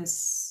making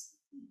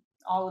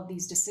all of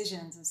these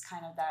decisions is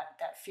kind of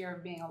that fear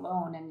of being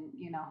alone and,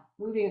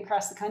 moving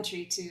across the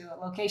country to a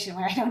location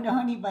where I don't know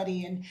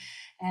anybody. And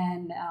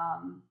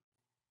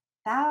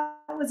that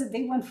was a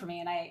big one for me.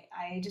 And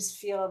I just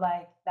feel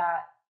like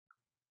that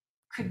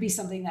could be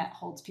something that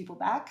holds people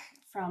back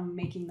from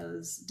making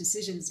those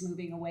decisions,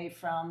 moving away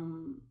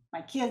from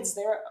my kids.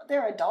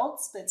 They're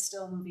adults, but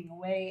still moving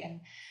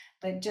away.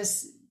 But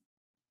just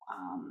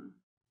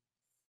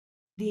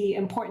the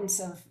importance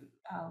of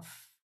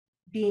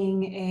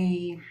being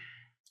a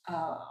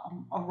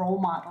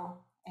role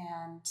model,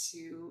 and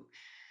to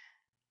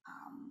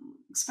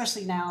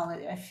especially now,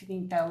 I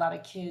think that a lot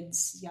of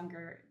kids, the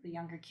younger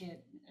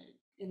kid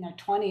in their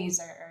 20s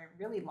are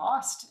really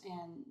lost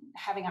and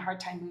having a hard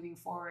time moving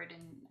forward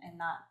and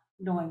not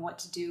knowing what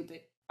to do.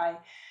 But by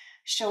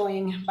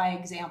showing by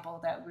example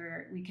that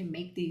we can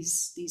make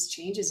these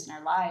changes in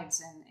our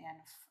lives and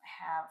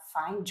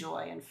find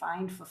joy and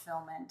find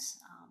fulfillment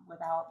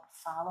without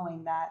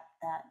following that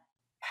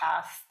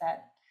path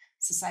that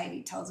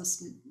society tells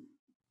us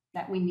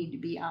that we need to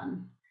be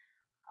on.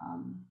 I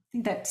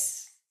think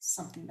that's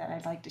something that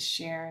I'd like to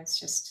share. It's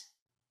just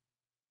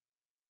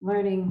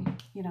learning,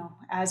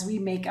 as we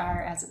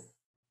as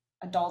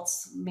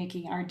adults,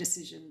 making our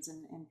decisions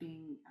and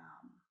being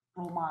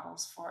role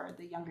models for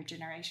the younger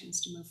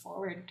generations to move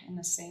forward in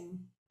the same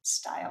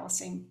style,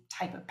 same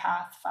type of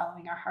path,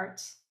 following our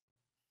hearts.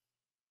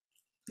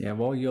 Yeah,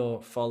 while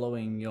you're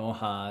following your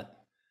heart,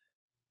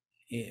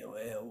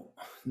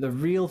 the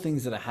real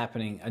things that are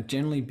happening are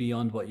generally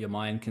beyond what your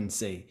mind can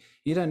see.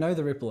 You don't know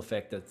the ripple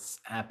effect that's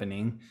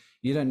happening.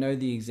 You don't know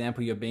the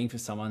example you're being for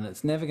someone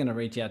that's never going to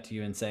reach out to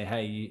you and say,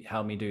 hey, you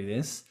help me do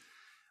this,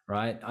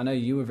 right? I know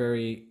you were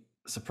very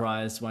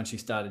surprised once you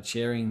started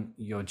sharing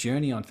your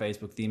journey on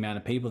Facebook, the amount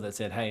of people that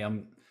said, hey,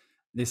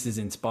 this is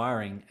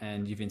inspiring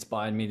and you've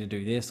inspired me to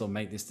do this or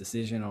make this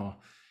decision, or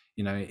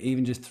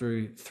even just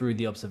through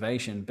the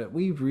observation. But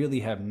we really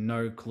have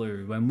no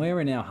clue when we're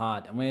in our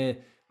heart and we're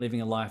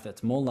living a life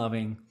that's more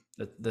loving,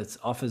 that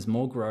offers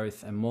more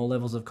growth and more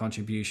levels of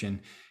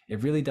contribution.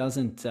 It really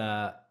doesn't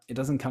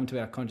come to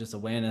our conscious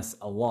awareness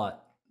a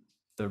lot,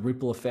 the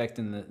ripple effect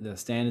and the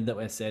standard that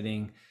we're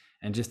setting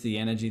and just the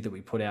energy that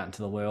we put out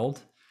into the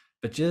world.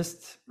 But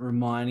just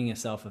reminding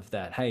yourself of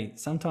that, hey,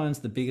 sometimes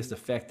the biggest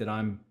effect that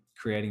I'm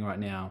creating right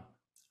now,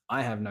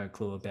 I have no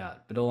clue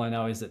about, but all I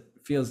know is that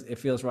it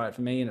feels right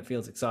for me and it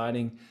feels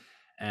exciting.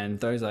 And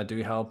those I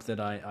do help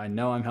that I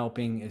know I'm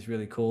helping is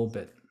really cool,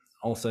 but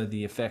also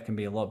the effect can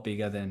be a lot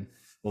bigger than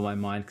what my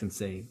mind can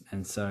see.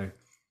 And so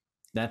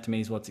that to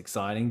me is what's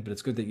exciting, but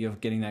it's good that you're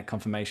getting that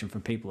confirmation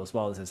from people as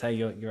well that says, hey,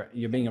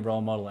 you're being a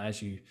role model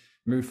as you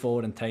move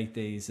forward and take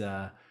these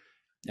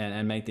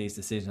and make these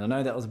decisions. I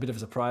know that was a bit of a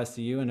surprise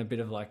to you and a bit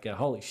of like a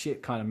holy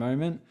shit kind of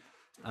moment.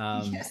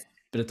 Yes.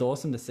 But it's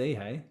awesome to see,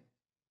 hey?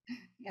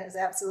 Yes,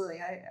 absolutely.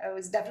 I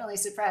was definitely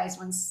surprised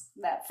once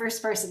that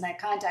first person that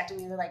contacted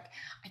me, they're like,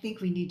 I think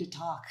we need to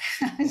talk.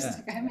 Like,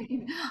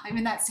 I'm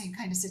in that same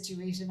kind of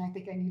situation. I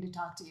think I need to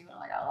talk to you. And I'm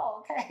like,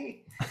 oh,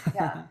 okay.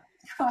 Yeah,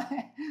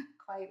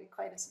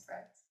 quite a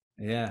surprise.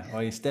 Yeah,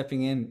 well, you're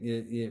stepping in,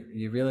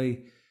 you're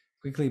really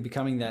quickly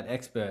becoming that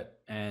expert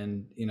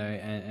and,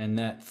 and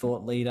that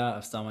thought leader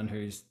of someone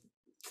who's,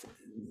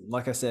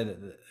 like I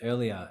said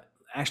earlier,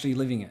 actually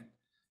living it.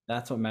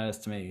 That's what matters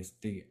to me is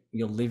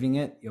you're living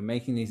it, you're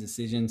making these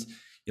decisions,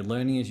 you're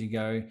learning as you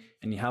go,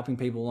 and you're helping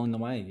people along the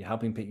way. You're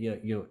helping people,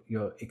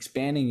 you're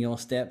expanding your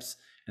steps,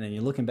 and then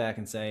you're looking back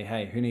and say,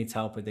 hey, who needs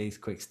help with these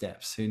quick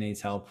steps? Who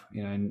needs help?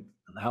 And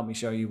help me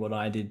show you what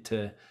I did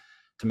to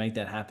make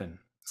that happen.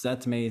 So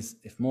that to me is,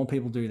 if more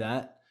people do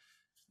that,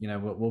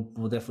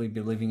 we'll definitely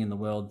be living in the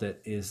world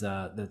that is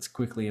that's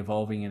quickly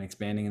evolving and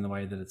expanding in the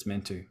way that it's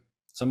meant to.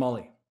 So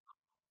Molly,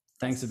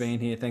 thanks for being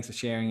here. Thanks for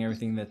sharing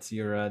everything that's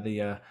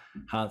the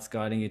heart's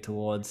guiding you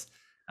towards.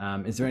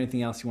 Is there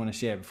anything else you want to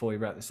share before we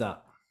wrap this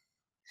up?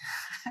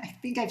 I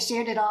think I've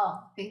shared it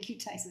all. Thank you,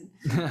 Tyson.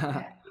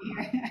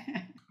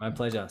 My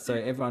pleasure. So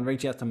everyone,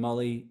 reach out to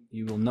Molly.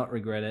 You will not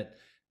regret it.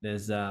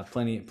 There's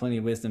plenty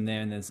of wisdom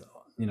there, and there's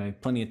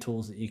plenty of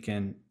tools that you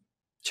can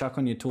chuck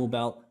on your tool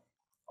belt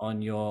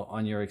on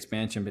your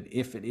expansion. But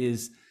if it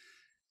is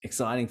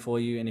exciting for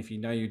you, and if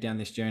you're down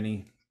this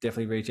journey,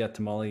 definitely reach out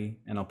to Molly,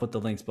 and I'll put the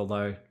links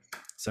below.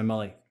 So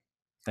Molly,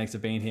 thanks for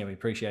being here. We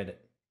appreciate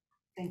it.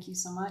 Thank you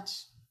so much.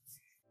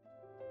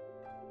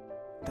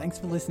 Thanks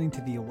for listening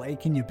to the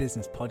Awaken Your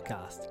Business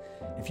podcast.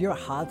 If you're a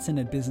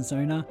heart-centered business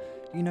owner,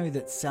 you know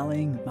that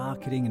selling,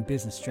 marketing, and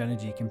business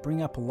strategy can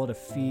bring up a lot of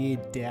fear,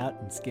 doubt,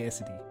 and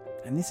scarcity.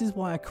 And this is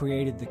why I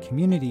created the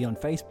community on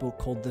Facebook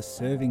called the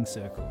Serving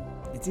Circle.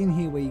 It's in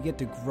here where you get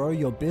to grow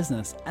your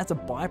business as a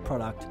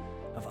byproduct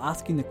of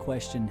asking the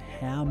question,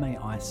 how may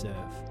I serve?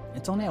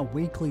 It's on our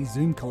weekly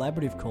Zoom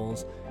collaborative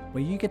calls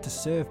where you get to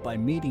serve by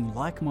meeting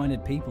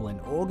like-minded people and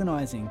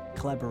organizing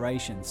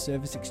collaborations,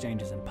 service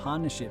exchanges, and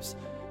partnerships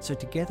so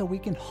together we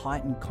can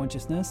heighten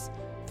consciousness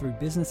through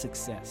business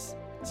success.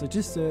 So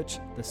just search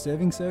the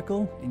Serving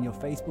Circle in your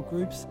Facebook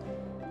groups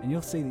and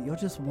you'll see that you're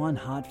just one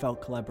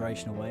heartfelt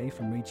collaboration away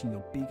from reaching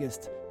your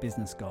biggest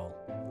business goal.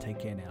 Take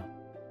care now.